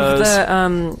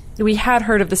we had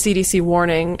heard of the CDC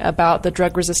warning about the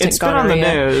drug-resistant gonorrhea. It's been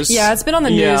on the news. Yeah, it's been on the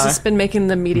news. It's been making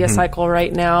the media cycle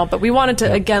right now. But we wanted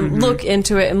to again look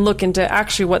into it and look into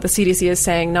actually what the CDC is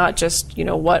saying, not just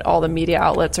what all the media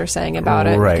outlets are saying about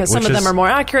it. Right, because some of them are more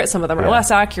accurate, some of them are less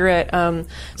accurate.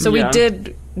 So we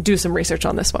did do some research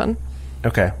on this one.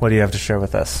 Okay, what do you have to share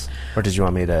with us? Or did you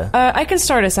want me to... I can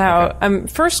start us out.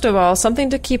 First of all,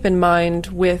 something to keep in mind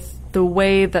with the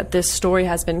way that this story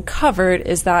has been covered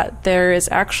is that there is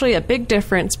actually a big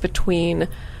difference between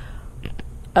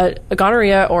a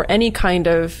gonorrhea or any kind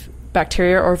of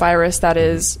bacteria or virus that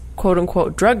is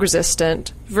quote-unquote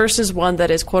drug-resistant versus one that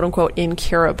is quote-unquote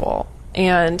incurable.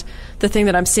 And the thing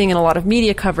that I'm seeing in a lot of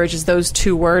media coverage is those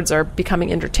two words are becoming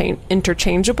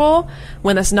interchangeable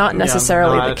when that's not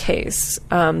necessarily the case.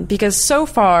 Because so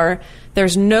far,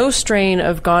 there's no strain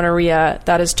of gonorrhea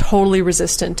that is totally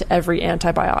resistant to every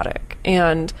antibiotic.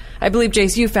 And I believe,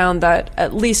 Jase, you found that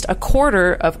at least a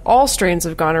quarter of all strains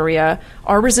of gonorrhea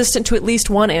are resistant to at least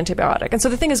one antibiotic. And so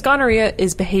the thing is, gonorrhea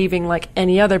is behaving like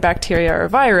any other bacteria or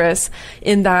virus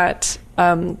in that,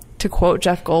 to quote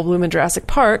Jeff Goldblum in Jurassic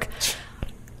Park,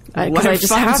 because I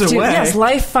just have to. Yes,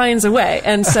 life finds a way.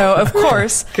 And so, of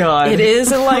course, it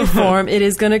is a life form. It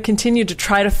is going to continue to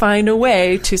try to find a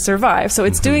way to survive. So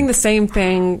it's doing the same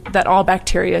thing that all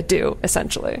bacteria do,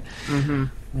 essentially.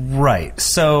 Right.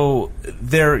 So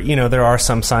there are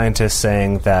some scientists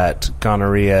saying that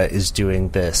gonorrhea is doing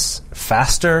this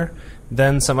faster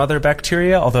than some other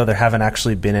bacteria, although there haven't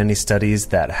actually been any studies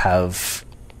that have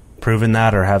proven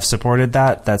that or have supported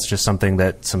that. That's just something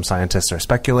that some scientists are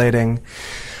speculating.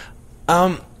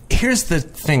 Here's the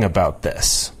thing about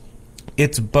this.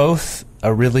 It's both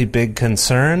a really big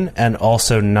concern and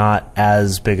also not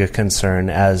as big a concern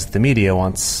as the media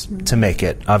wants to make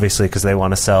it, obviously, because they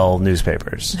want to sell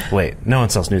newspapers. Wait, no one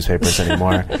sells newspapers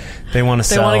anymore. They want to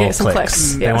sell get some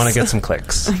clicks. They want to get some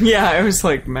clicks. Yeah, I was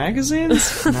like,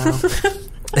 magazines? No.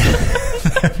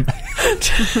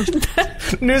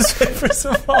 Newspapers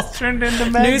have all turned into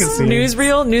magazines.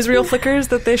 Newsreel flickers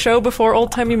that they show before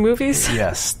old-timey movies.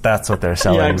 Yes, that's what they're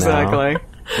selling now. Yeah, exactly.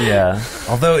 Yeah,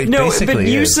 although it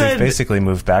they've basically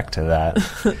moved back to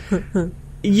that.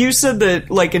 You said that,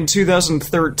 like, in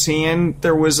 2013,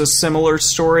 there was a similar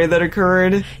story that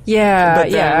occurred. Yeah,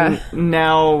 but then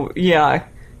now,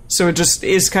 so it just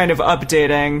is kind of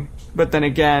updating, but then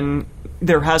again,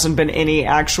 there hasn't been any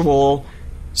actual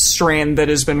strain that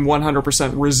has been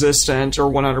 100% resistant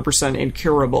or 100%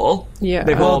 incurable. Yeah.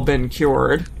 They've all been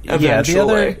cured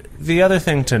eventually. Yeah, the other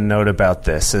thing to note about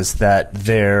this is that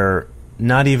they're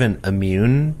not even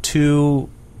immune to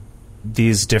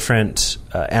these different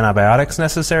antibiotics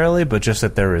necessarily, but just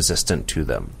that they're resistant to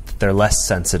them. They're less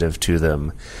sensitive to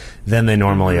them than they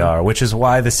normally are, which is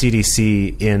why the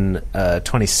CDC in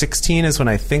 2016 is when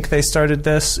I think they started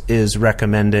this, is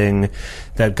recommending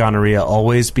that gonorrhea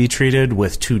always be treated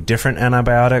with 2 different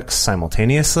antibiotics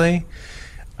simultaneously.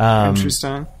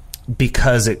 Interesting.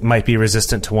 Because it might be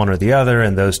resistant to one or the other,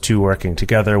 and those 2 working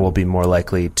together will be more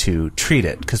likely to treat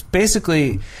it. Because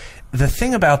basically, the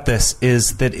thing about this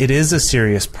is that it is a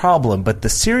serious problem, but the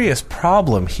serious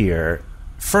problem here,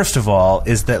 first of all,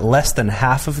 is that less than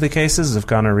half of the cases of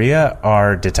gonorrhea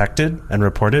are detected and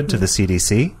reported to the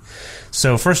CDC.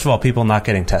 So first of all, people not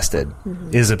getting tested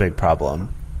is a big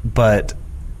problem. But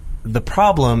the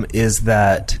problem is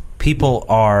that people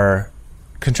are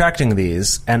contracting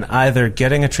these and either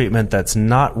getting a treatment that's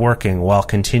not working while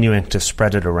continuing to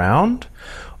spread it around,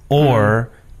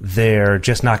 or they're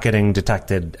just not getting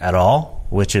detected at all,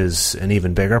 which is an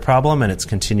even bigger problem, and it's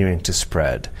continuing to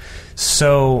spread.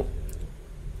 So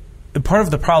part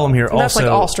of the problem here and that's also...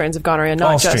 like all strains of gonorrhea,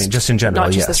 not just in general,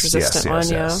 not just yes, this resistant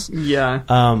one,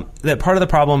 Yeah. that part of the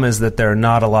problem is that there are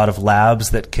not a lot of labs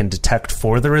that can detect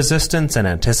for the resistance and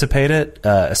anticipate it,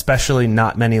 especially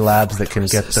not many labs that can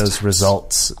get those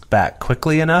results back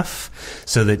quickly enough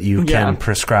so that you can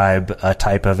prescribe a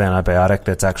type of antibiotic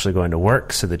that's actually going to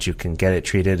work so that you can get it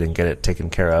treated and get it taken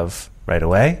care of right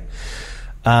away.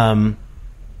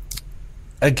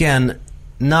 Again,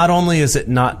 not only is it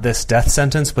not this death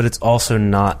sentence, but it's also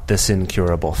not this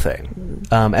incurable thing.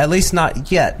 At least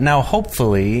not yet. Now,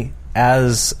 hopefully,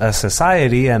 as a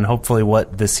society, and hopefully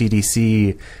what the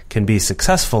CDC can be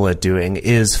successful at doing,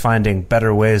 is finding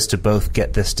better ways to both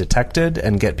get this detected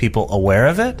and get people aware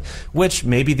of it, which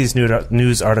maybe these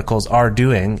news articles are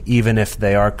doing, even if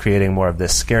they are creating more of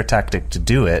this scare tactic to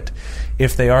do it.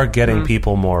 If they are getting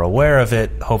people more aware of it,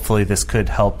 hopefully this could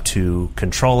help to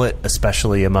control it,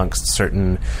 especially amongst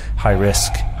certain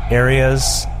high-risk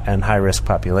areas and high-risk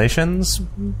populations,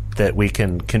 that we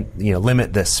can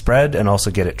limit this spread and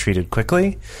also get it treated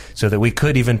quickly, so that we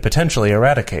could even potentially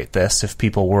eradicate this. If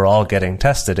people were all getting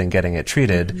tested and getting it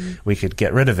treated, we could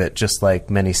get rid of it, just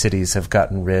like many cities have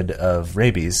gotten rid of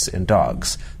rabies in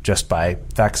dogs, just by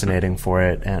vaccinating for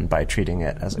it and by treating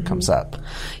it as it comes up.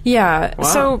 Yeah, Wow.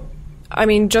 so... I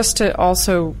mean, just to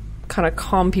also kind of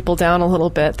calm people down a little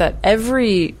bit, that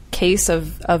every case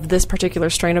of this particular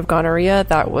strain of gonorrhea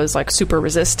that was like super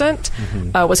resistant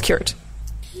was cured.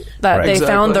 That Right. they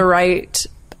Exactly. found the right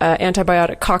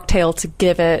antibiotic cocktail to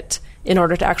give it in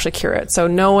order to actually cure it. So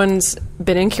no one's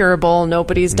been incurable,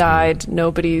 nobody's died,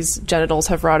 nobody's genitals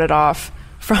have rotted off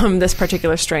from this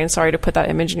particular strain. Sorry to put that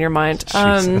image in your mind.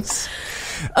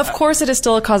 Of course, it is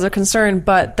still a cause of concern,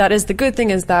 but that is the good thing,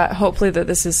 is that hopefully that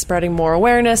this is spreading more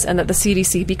awareness, and that the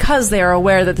CDC, because they are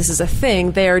aware that this is a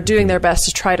thing, they are doing their best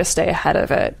to try to stay ahead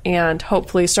of it, and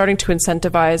hopefully starting to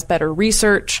incentivize better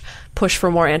research, push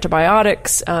for more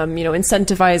antibiotics,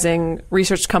 incentivizing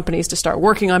research companies to start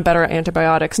working on better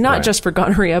antibiotics, not just for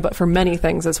gonorrhea, but for many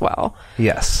things as well.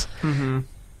 Yes.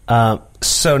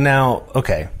 So now,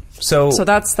 okay. So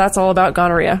that's all about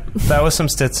gonorrhea. that was some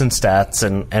stits and stats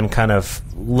and kind of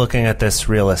looking at this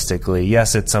realistically.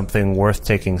 Yes, it's something worth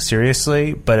taking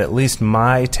seriously, but at least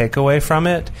my takeaway from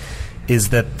it is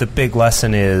that the big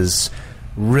lesson is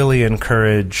really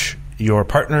encourage your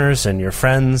partners and your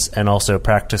friends, and also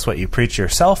practice what you preach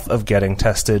yourself of getting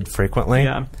tested frequently.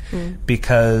 Yeah.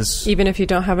 Because... Even if you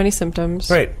don't have any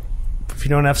symptoms. Right. If you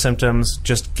don't have symptoms,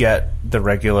 just get the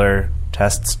regular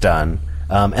tests done.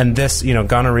 And this,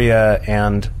 gonorrhea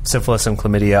and syphilis and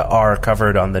chlamydia are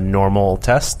covered on the normal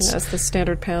tests. That's the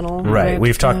standard panel. Right.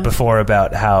 We've talked before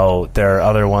about how there are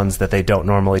other ones that they don't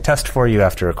normally test for. You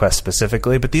have to request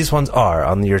specifically, but these ones are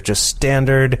on your just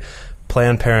standard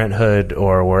Planned Parenthood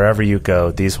or wherever you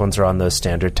go. These ones are on those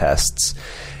standard tests.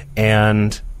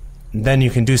 And then you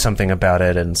can do something about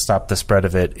it and stop the spread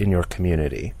of it in your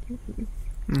community.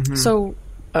 So,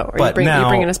 are you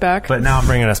bringing us back? But now I'm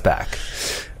bringing us back.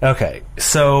 Okay,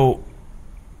 so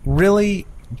really,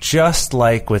 just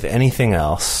like with anything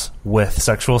else with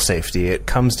sexual safety, it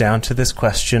comes down to this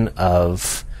question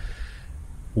of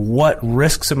what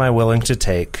risks am I willing to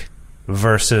take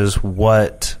versus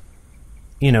what,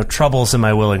 troubles am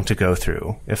I willing to go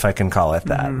through, if I can call it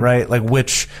that, right? Like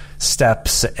which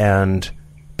steps and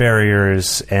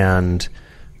barriers and,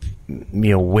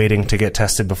 waiting to get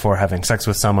tested before having sex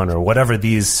with someone, or whatever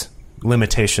these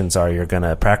limitations are you're going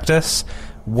to practice.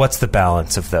 What's the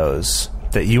balance of those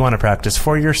that you want to practice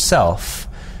for yourself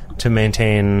to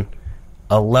maintain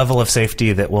a level of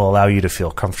safety that will allow you to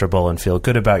feel comfortable and feel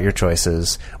good about your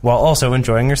choices while also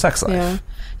enjoying your sex life?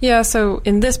 Yeah, so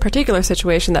in this particular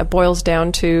situation, that boils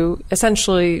down to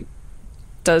essentially,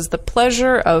 does the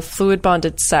pleasure of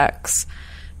fluid-bonded sex,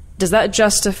 does that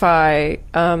justify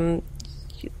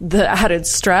the added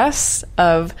stress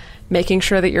of making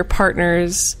sure that your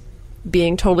partner's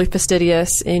being totally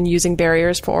fastidious in using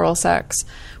barriers for oral sex,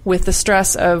 with the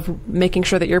stress of making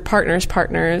sure that your partner's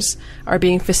partners are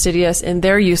being fastidious in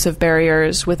their use of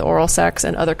barriers with oral sex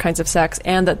and other kinds of sex,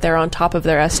 and that they're on top of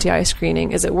their STI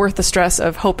screening? Is it worth the stress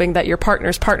of hoping that your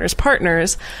partner's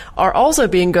partners are also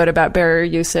being good about barrier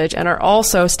usage and are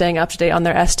also staying up to date on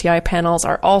their STI panels,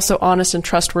 are also honest and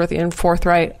trustworthy and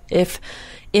forthright if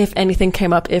anything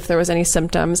came up, if there was any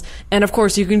symptoms? And of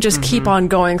course, you can just keep on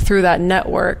going through that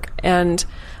network. And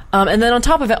then on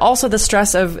top of it, also the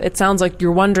stress of, it sounds like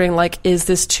you're wondering, like, is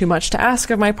this too much to ask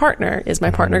of my partner? Is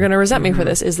my partner going to resent me for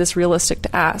this? Is this realistic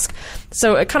to ask?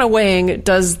 So it kind of weighing,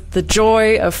 does the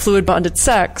joy of fluid bonded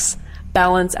sex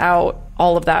balance out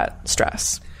all of that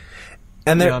stress?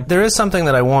 And there is something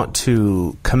that I want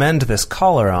to commend this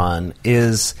caller on,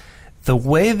 is the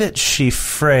way that she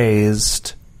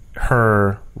phrased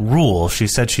her rule, she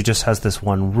said she just has this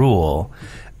one rule,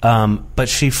 but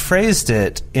she phrased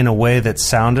it in a way that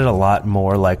sounded a lot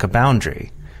more like a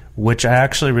boundary, which I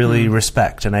actually really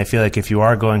respect. And I feel like if you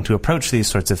are going to approach these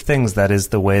sorts of things, that is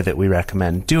the way that we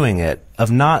recommend doing it,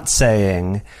 of not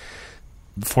saying,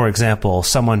 for example,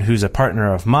 someone who's a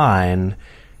partner of mine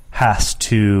has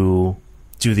to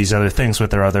do these other things with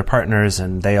their other partners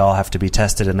and they all have to be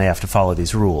tested and they have to follow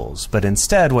these rules. But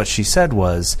instead, what she said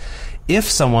was, if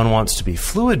someone wants to be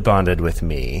fluid bonded with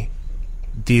me,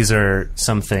 these are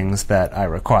some things that I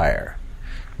require.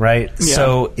 Right? Yeah.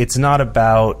 So it's not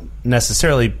about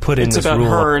necessarily putting this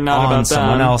rule on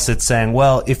someone else. It's saying,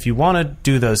 well, if you want to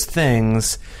do those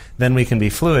things, then we can be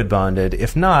fluid bonded.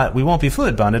 If not, we won't be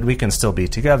fluid bonded. We can still be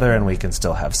together and we can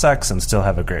still have sex and still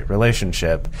have a great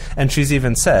relationship. And she's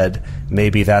even said,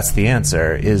 maybe that's the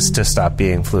answer, is to stop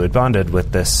being fluid bonded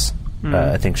with this,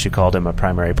 I think she called him a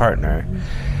primary partner.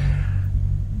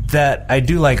 That I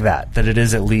do like that it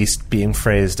is at least being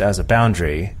phrased as a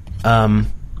boundary.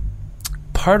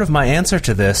 Part of my answer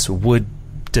to this would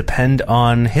depend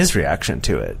on his reaction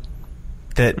to it.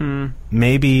 That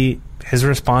maybe his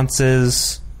response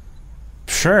is,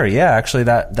 sure, yeah, actually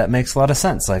that makes a lot of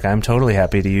sense. Like, I'm totally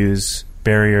happy to use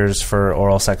barriers for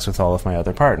oral sex with all of my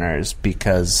other partners,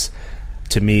 because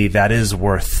to me that is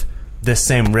worth this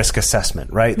same risk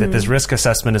assessment, right? That this risk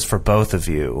assessment is for both of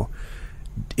you.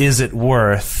 Is it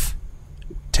worth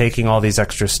taking all these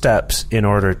extra steps in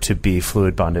order to be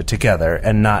fluid bonded together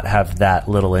and not have that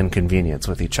little inconvenience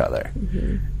with each other?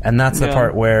 And that's the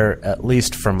part where, at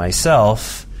least for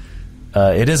myself,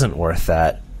 it isn't worth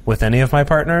that with any of my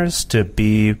partners to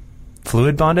be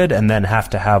fluid bonded and then have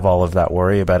to have all of that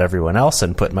worry about everyone else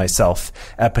and put myself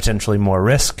at potentially more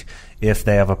risk if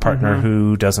they have a partner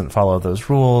who doesn't follow those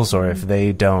rules, or if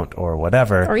they don't, or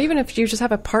whatever. Or even if you just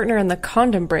have a partner and the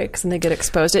condom breaks and they get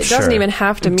exposed. It doesn't even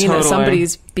have to mean that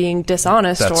somebody's being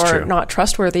dishonest or not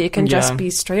trustworthy. It can just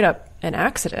be straight up an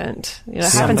accident. You know,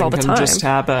 it happens all the time. Can just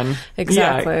happen.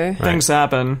 Exactly. Yeah, things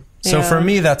happen. So for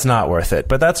me, that's not worth it.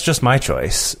 But that's just my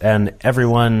choice. And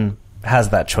everyone has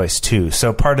that choice too.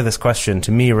 So part of this question,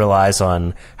 to me, relies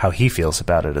on how he feels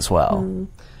about it as well.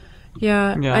 Yeah,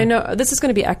 I know this is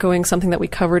going to be echoing something that we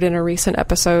covered in a recent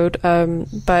episode,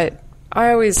 but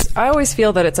I always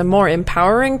feel that it's a more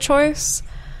empowering choice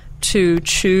to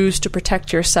choose to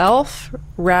protect yourself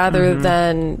rather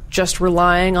than just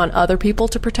relying on other people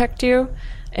to protect you.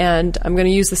 And I'm going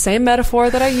to use the same metaphor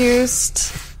that I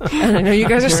used, and I know you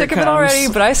guys are sick of it already,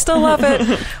 but I still love it,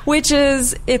 which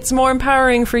is, it's more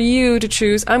empowering for you to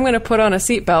choose, I'm going to put on a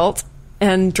seatbelt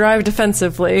and drive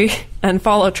defensively and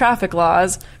follow traffic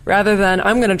laws, rather than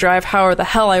I'm going to drive however the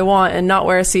hell I want and not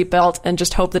wear a seatbelt and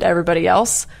just hope that everybody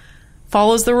else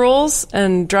follows the rules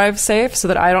and drive safe so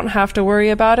that I don't have to worry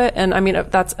about it. And I mean,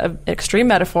 that's an extreme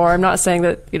metaphor. I'm not saying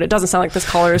that, it doesn't sound like this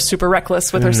caller is super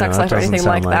reckless with her sex life or anything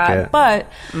like that. But,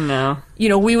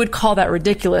 we would call that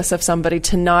ridiculous of somebody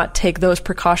to not take those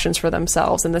precautions for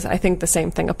themselves. And I think the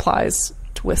same thing applies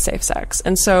with safe sex.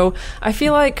 And so I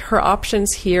feel like her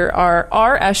options here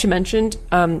are, as she mentioned,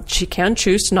 she can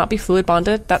choose to not be fluid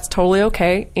bonded. That's totally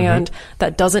okay. And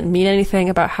that doesn't mean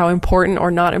anything about how important or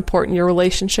not important your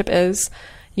relationship is.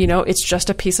 It's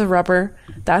just a piece of rubber.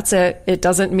 That's it. It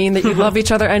doesn't mean that you love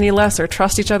each other any less or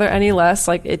trust each other any less.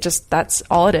 Like, that's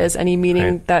all it is. Any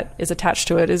meaning that is attached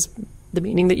to it is the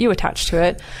meaning that you attach to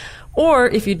it. Or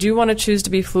if you do want to choose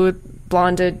to be fluid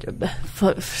blonded.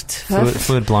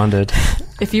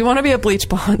 If you want to be a bleach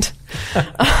blonde.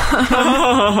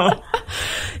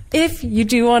 If you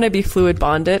do want to be fluid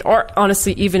bonded, or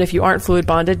honestly, even if you aren't fluid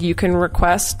bonded, you can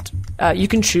request, you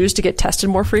can choose to get tested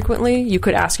more frequently. You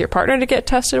could ask your partner to get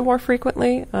tested more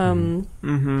frequently.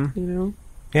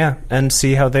 Yeah, and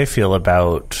see how they feel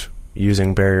about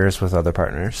using barriers with other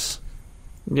partners.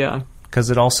 Yeah. Because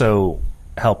it also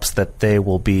helps that they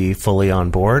will be fully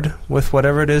on board with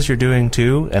whatever it is you're doing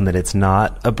too, and that it's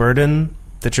not a burden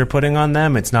that you're putting on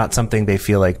them. It's not something they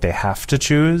feel like they have to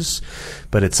choose,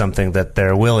 but it's something that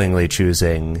they're willingly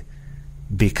choosing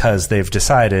because they've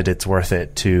decided it's worth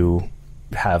it to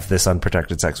have this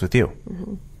unprotected sex with you.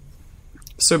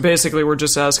 So basically, we're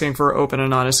just asking for open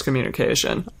and honest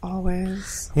communication.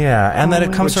 Always. Yeah, and that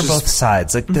it comes from both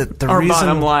sides. Like the our reason,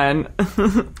 bottom line.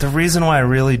 The reason why I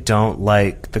really don't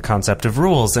like the concept of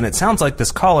rules, and it sounds like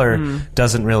this caller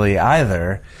doesn't really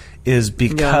either, is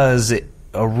because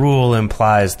a rule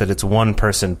implies that it's one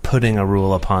person putting a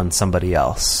rule upon somebody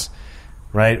else,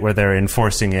 right? Where they're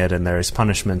enforcing it and there's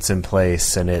punishments in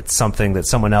place, and it's something that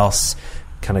someone else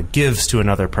kind of gives to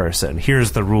another person.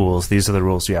 Here's the rules. These are the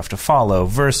rules you have to follow.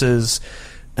 Versus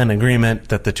an agreement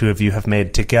that the two of you have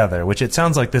made together, which it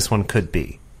sounds like this one could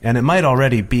be. And it might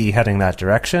already be heading that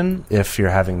direction if you're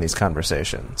having these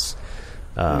conversations.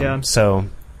 So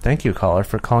thank you, caller,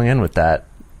 for calling in with that.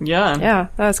 Yeah. Yeah,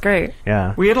 that was great.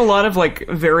 Yeah. We had a lot of, like,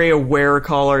 very aware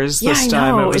callers this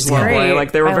time. Know, it was it's lovely. great.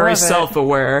 Like, they were very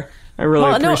self-aware. I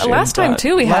really appreciate last time,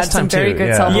 too, we had some very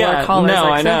good self-aware callers. No,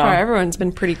 like, I know. So far, everyone's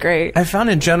been pretty great. I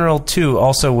found in general, too,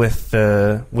 also with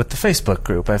the Facebook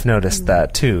group, I've noticed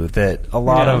that, too, that a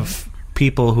lot of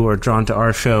people who are drawn to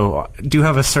our show do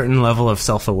have a certain level of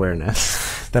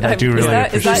self-awareness that I do really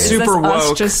appreciate. Is super this us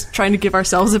woke. just trying to give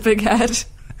ourselves a big head?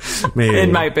 Maybe.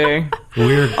 It might be.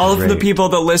 All of the people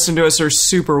that listen to us are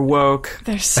super woke.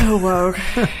 They're so woke.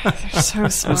 They're so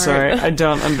smart. I'm sorry, I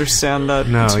don't understand that.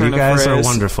 No, turn you guys of are phrase.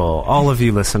 wonderful. All of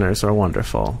you listeners are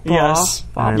wonderful. Yes,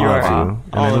 And you I love are. you.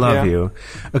 And I love you.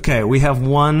 Okay, we have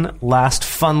one last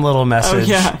fun little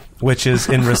message, which is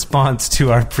in response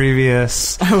to our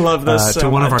previous... I love this so to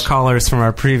one much. of our callers from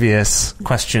our previous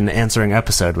question answering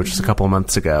episode, which was a couple of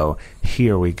months ago.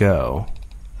 Here we go.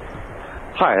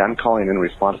 Hi, I'm calling in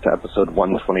response to episode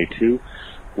 122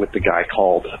 with the guy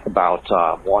called about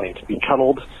wanting to be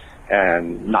cuddled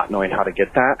and not knowing how to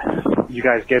get that. You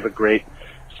guys gave a great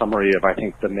summary of, I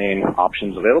think, the main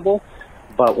options available,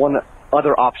 but one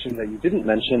other option that you didn't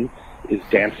mention is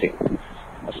dancing,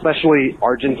 especially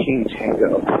Argentine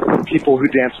tango. People who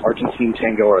dance Argentine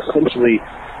tango are essentially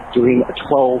doing a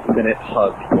 12-minute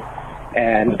hug,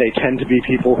 and they tend to be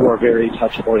people who are very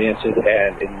touch-oriented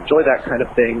and enjoy that kind of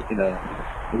thing in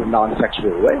a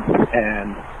non-sexual way.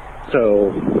 And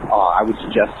so I would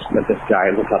suggest that this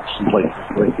guy look up some places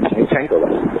where he can take tango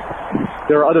lessons.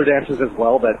 There are other dances as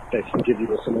well that can give you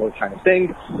a similar kind of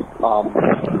thing.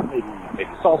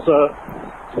 Maybe salsa,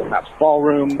 perhaps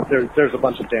ballroom. There's a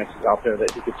bunch of dances out there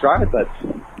that you could try, but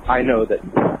I know that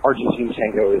Argentine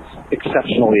tango is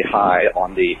exceptionally high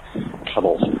on the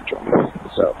cuddle spectrum.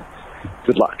 So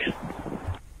good luck.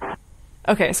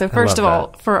 Okay, so first of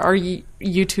all, for our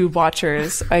YouTube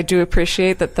watchers, I do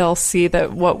appreciate that they'll see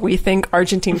that what we think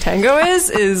Argentine tango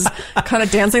is kind of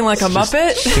dancing like a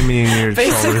Muppet. Shimmying your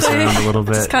shoulders around a little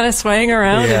bit. Just kind of swaying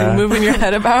around and moving your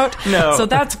head about. No. So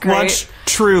that's great. Watch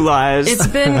True Lies. It's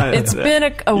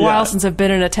been a while since I've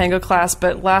been in a tango class,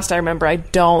 but last I remember, I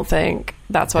don't think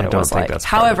that's what it was like.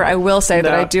 However, I will say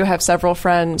that I do have several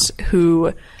friends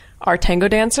who are tango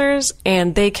dancers,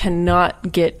 and they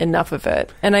cannot get enough of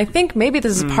it. And I think maybe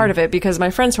this is part of it, because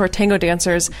my friends who are tango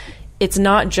dancers, it's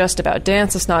not just about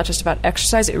dance, it's not just about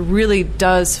exercise, it really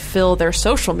does fill their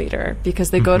social meter, because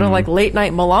they go to like late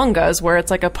night milongas where it's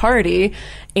like a party,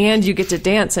 and you get to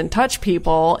dance and touch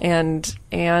people, and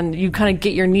you kind of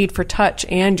get your need for touch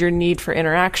and your need for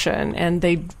interaction. And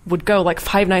they would go like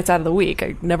 5 nights out of the week.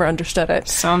 I never understood it.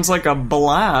 Sounds like a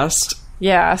blast.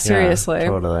 Yeah, seriously. Yeah,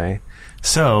 totally.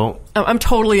 So I'm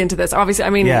totally into this. Obviously, I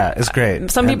mean, yeah, it's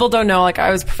great. Some people don't know, like, I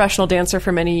was a professional dancer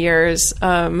for many years.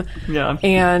 And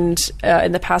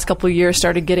in the past couple of years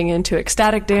started getting into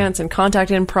ecstatic dance and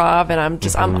contact improv, and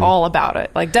I'm all about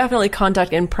it. Like, definitely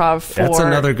contact improv for... That's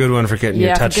another good one for getting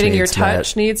your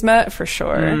touch needs met, for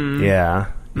sure.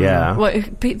 Yeah. Yeah. Well,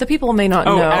 the people may not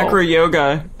know. Acro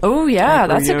yoga. Oh, yeah,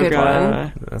 that's a good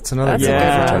one. That's another good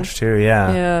one for touch, too,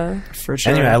 Yeah, for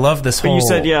sure. Anyway, I love this whole... But you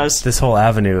said yes. This whole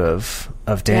avenue of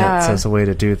dance as a way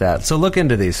to do that. So look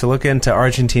into these. So look into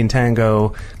Argentine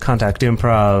tango, contact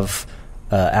improv,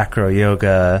 acro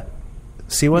yoga.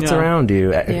 See what's around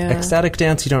you. Ecstatic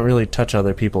dance, you don't really touch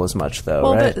other people as much,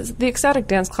 though, right? Well, the ecstatic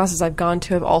dance classes I've gone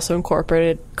to have also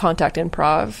incorporated contact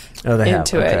improv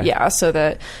into it. Yeah, so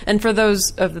that... And for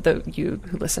those of you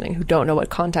listening who don't know what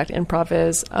contact improv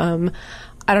is,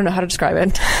 I don't know how to describe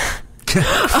it.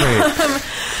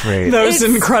 Great. That was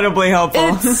incredibly helpful.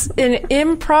 It's an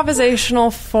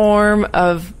improvisational form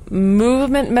of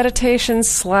movement meditation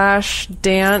 /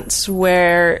 dance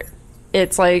where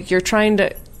it's like you're trying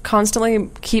to constantly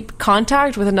keep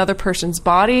contact with another person's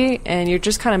body, and you're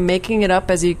just kind of making it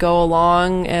up as you go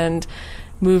along and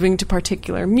moving to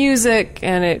particular music,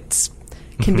 and it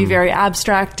can be very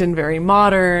abstract and very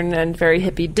modern and very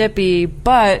hippy-dippy,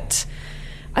 but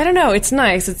I don't know, it's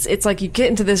nice. It's like you get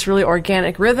into this really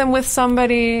organic rhythm with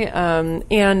somebody,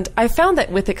 and I found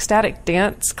that with ecstatic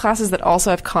dance classes that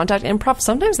also have contact improv,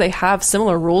 sometimes they have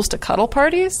similar rules to cuddle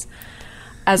parties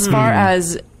as far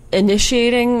as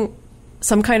initiating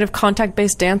some kind of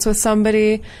contact-based dance with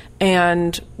somebody,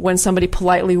 and when somebody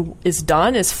politely is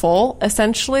done, is full,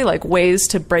 essentially, like ways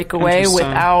to break away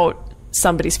without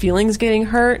somebody's feelings getting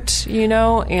hurt,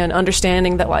 and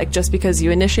understanding that, like, just because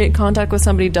you initiate contact with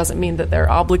somebody doesn't mean that they're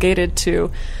obligated to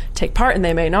take part, and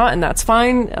they may not, and that's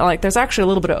fine. Like, there's actually a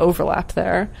little bit of overlap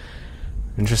there.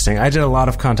 Interesting. I did a lot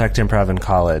of contact improv in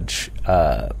college,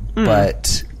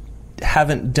 but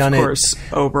haven't done it. Of course,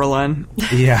 Oberlin.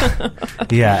 Yeah.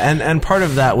 And part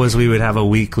of that was we would have a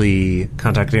weekly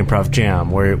contact improv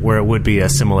jam where it would be a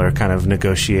similar kind of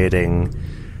negotiating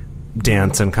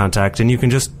dance and contact, and you can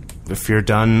just, if you're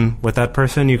done with that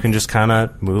person, you can just kind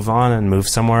of move on and move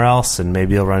somewhere else, and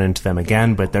maybe you'll run into them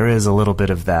again. But there is a little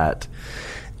bit of that,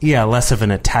 less of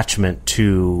an attachment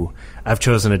to, I've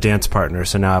chosen a dance partner,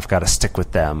 so now I've got to stick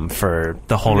with them for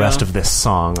the whole rest of this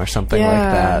song or something like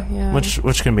that,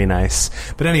 which can be nice.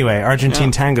 But anyway,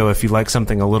 Argentine Tango, if you like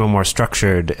something a little more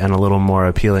structured and a little more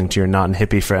appealing to your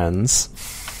non-hippie friends.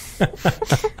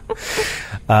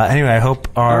 Anyway, I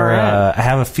hope I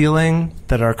have a feeling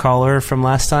that our caller from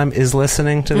last time is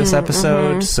listening to this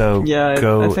episode, so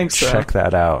go I think so. Check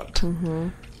that out.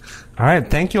 All right,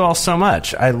 thank you all so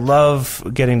much. I love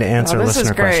getting to answer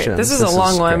listener questions. This is a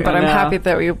long one, but I'm happy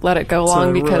that we let it go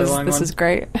long because this is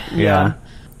great. Yeah.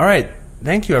 All right.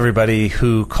 Thank you, everybody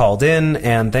who called in,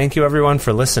 and thank you, everyone,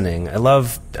 for listening. I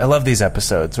love these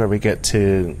episodes where we get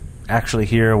to actually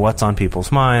hear what's on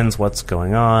people's minds, what's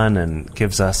going on, and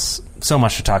gives us so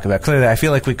much to talk about. Clearly, I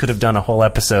feel like we could have done a whole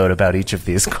episode about each of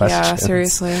these questions. Yeah,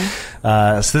 seriously.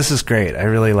 So this is great. I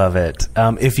really love it.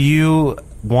 If you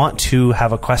want to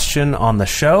have a question on the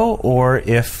show, or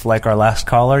if, like our last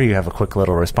caller, you have a quick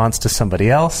little response to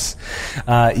somebody else,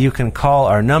 you can call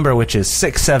our number, which is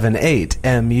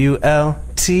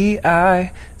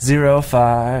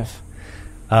 678-MULTI-05.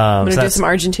 I'm going to do some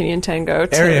Argentinian tango.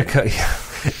 Area code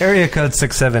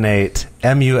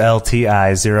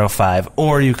 678-MULTI-05,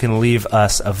 or you can leave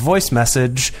us a voice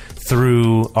message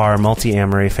through our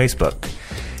Multiamory Facebook.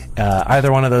 Either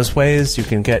one of those ways, you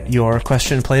can get your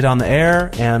question played on the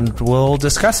air, and we'll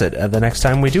discuss it the next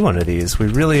time we do one of these. We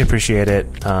really appreciate it.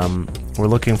 We're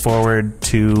looking forward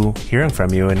to hearing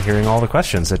from you and hearing all the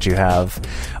questions that you have.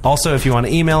 Also, if you want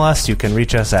to email us, you can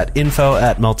reach us at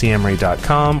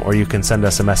info@multiamory.com, or you can send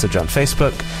us a message on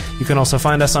Facebook. You can also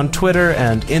find us on Twitter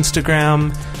and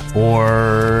Instagram,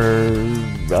 or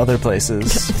other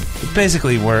places.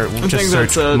 Basically, we're just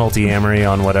search Multiamory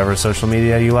on whatever social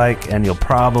media you like, and you'll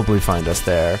probably find us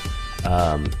there.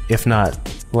 If not,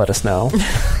 let us know. All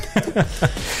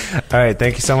right,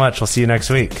 thank you so much. We'll see you next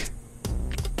week.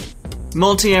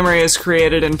 Multiamory is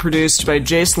created and produced by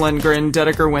Jase, Lindgren,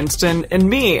 Dedeker, Winston, and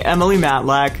me, Emily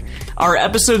Matlack. Our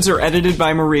episodes are edited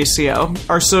by Mauricio.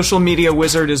 Our social media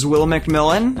wizard is Will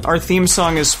McMillan. Our theme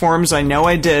song is Forms I Know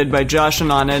I Did by Josh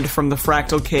and Anand from the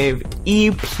Fractal Cave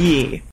EP.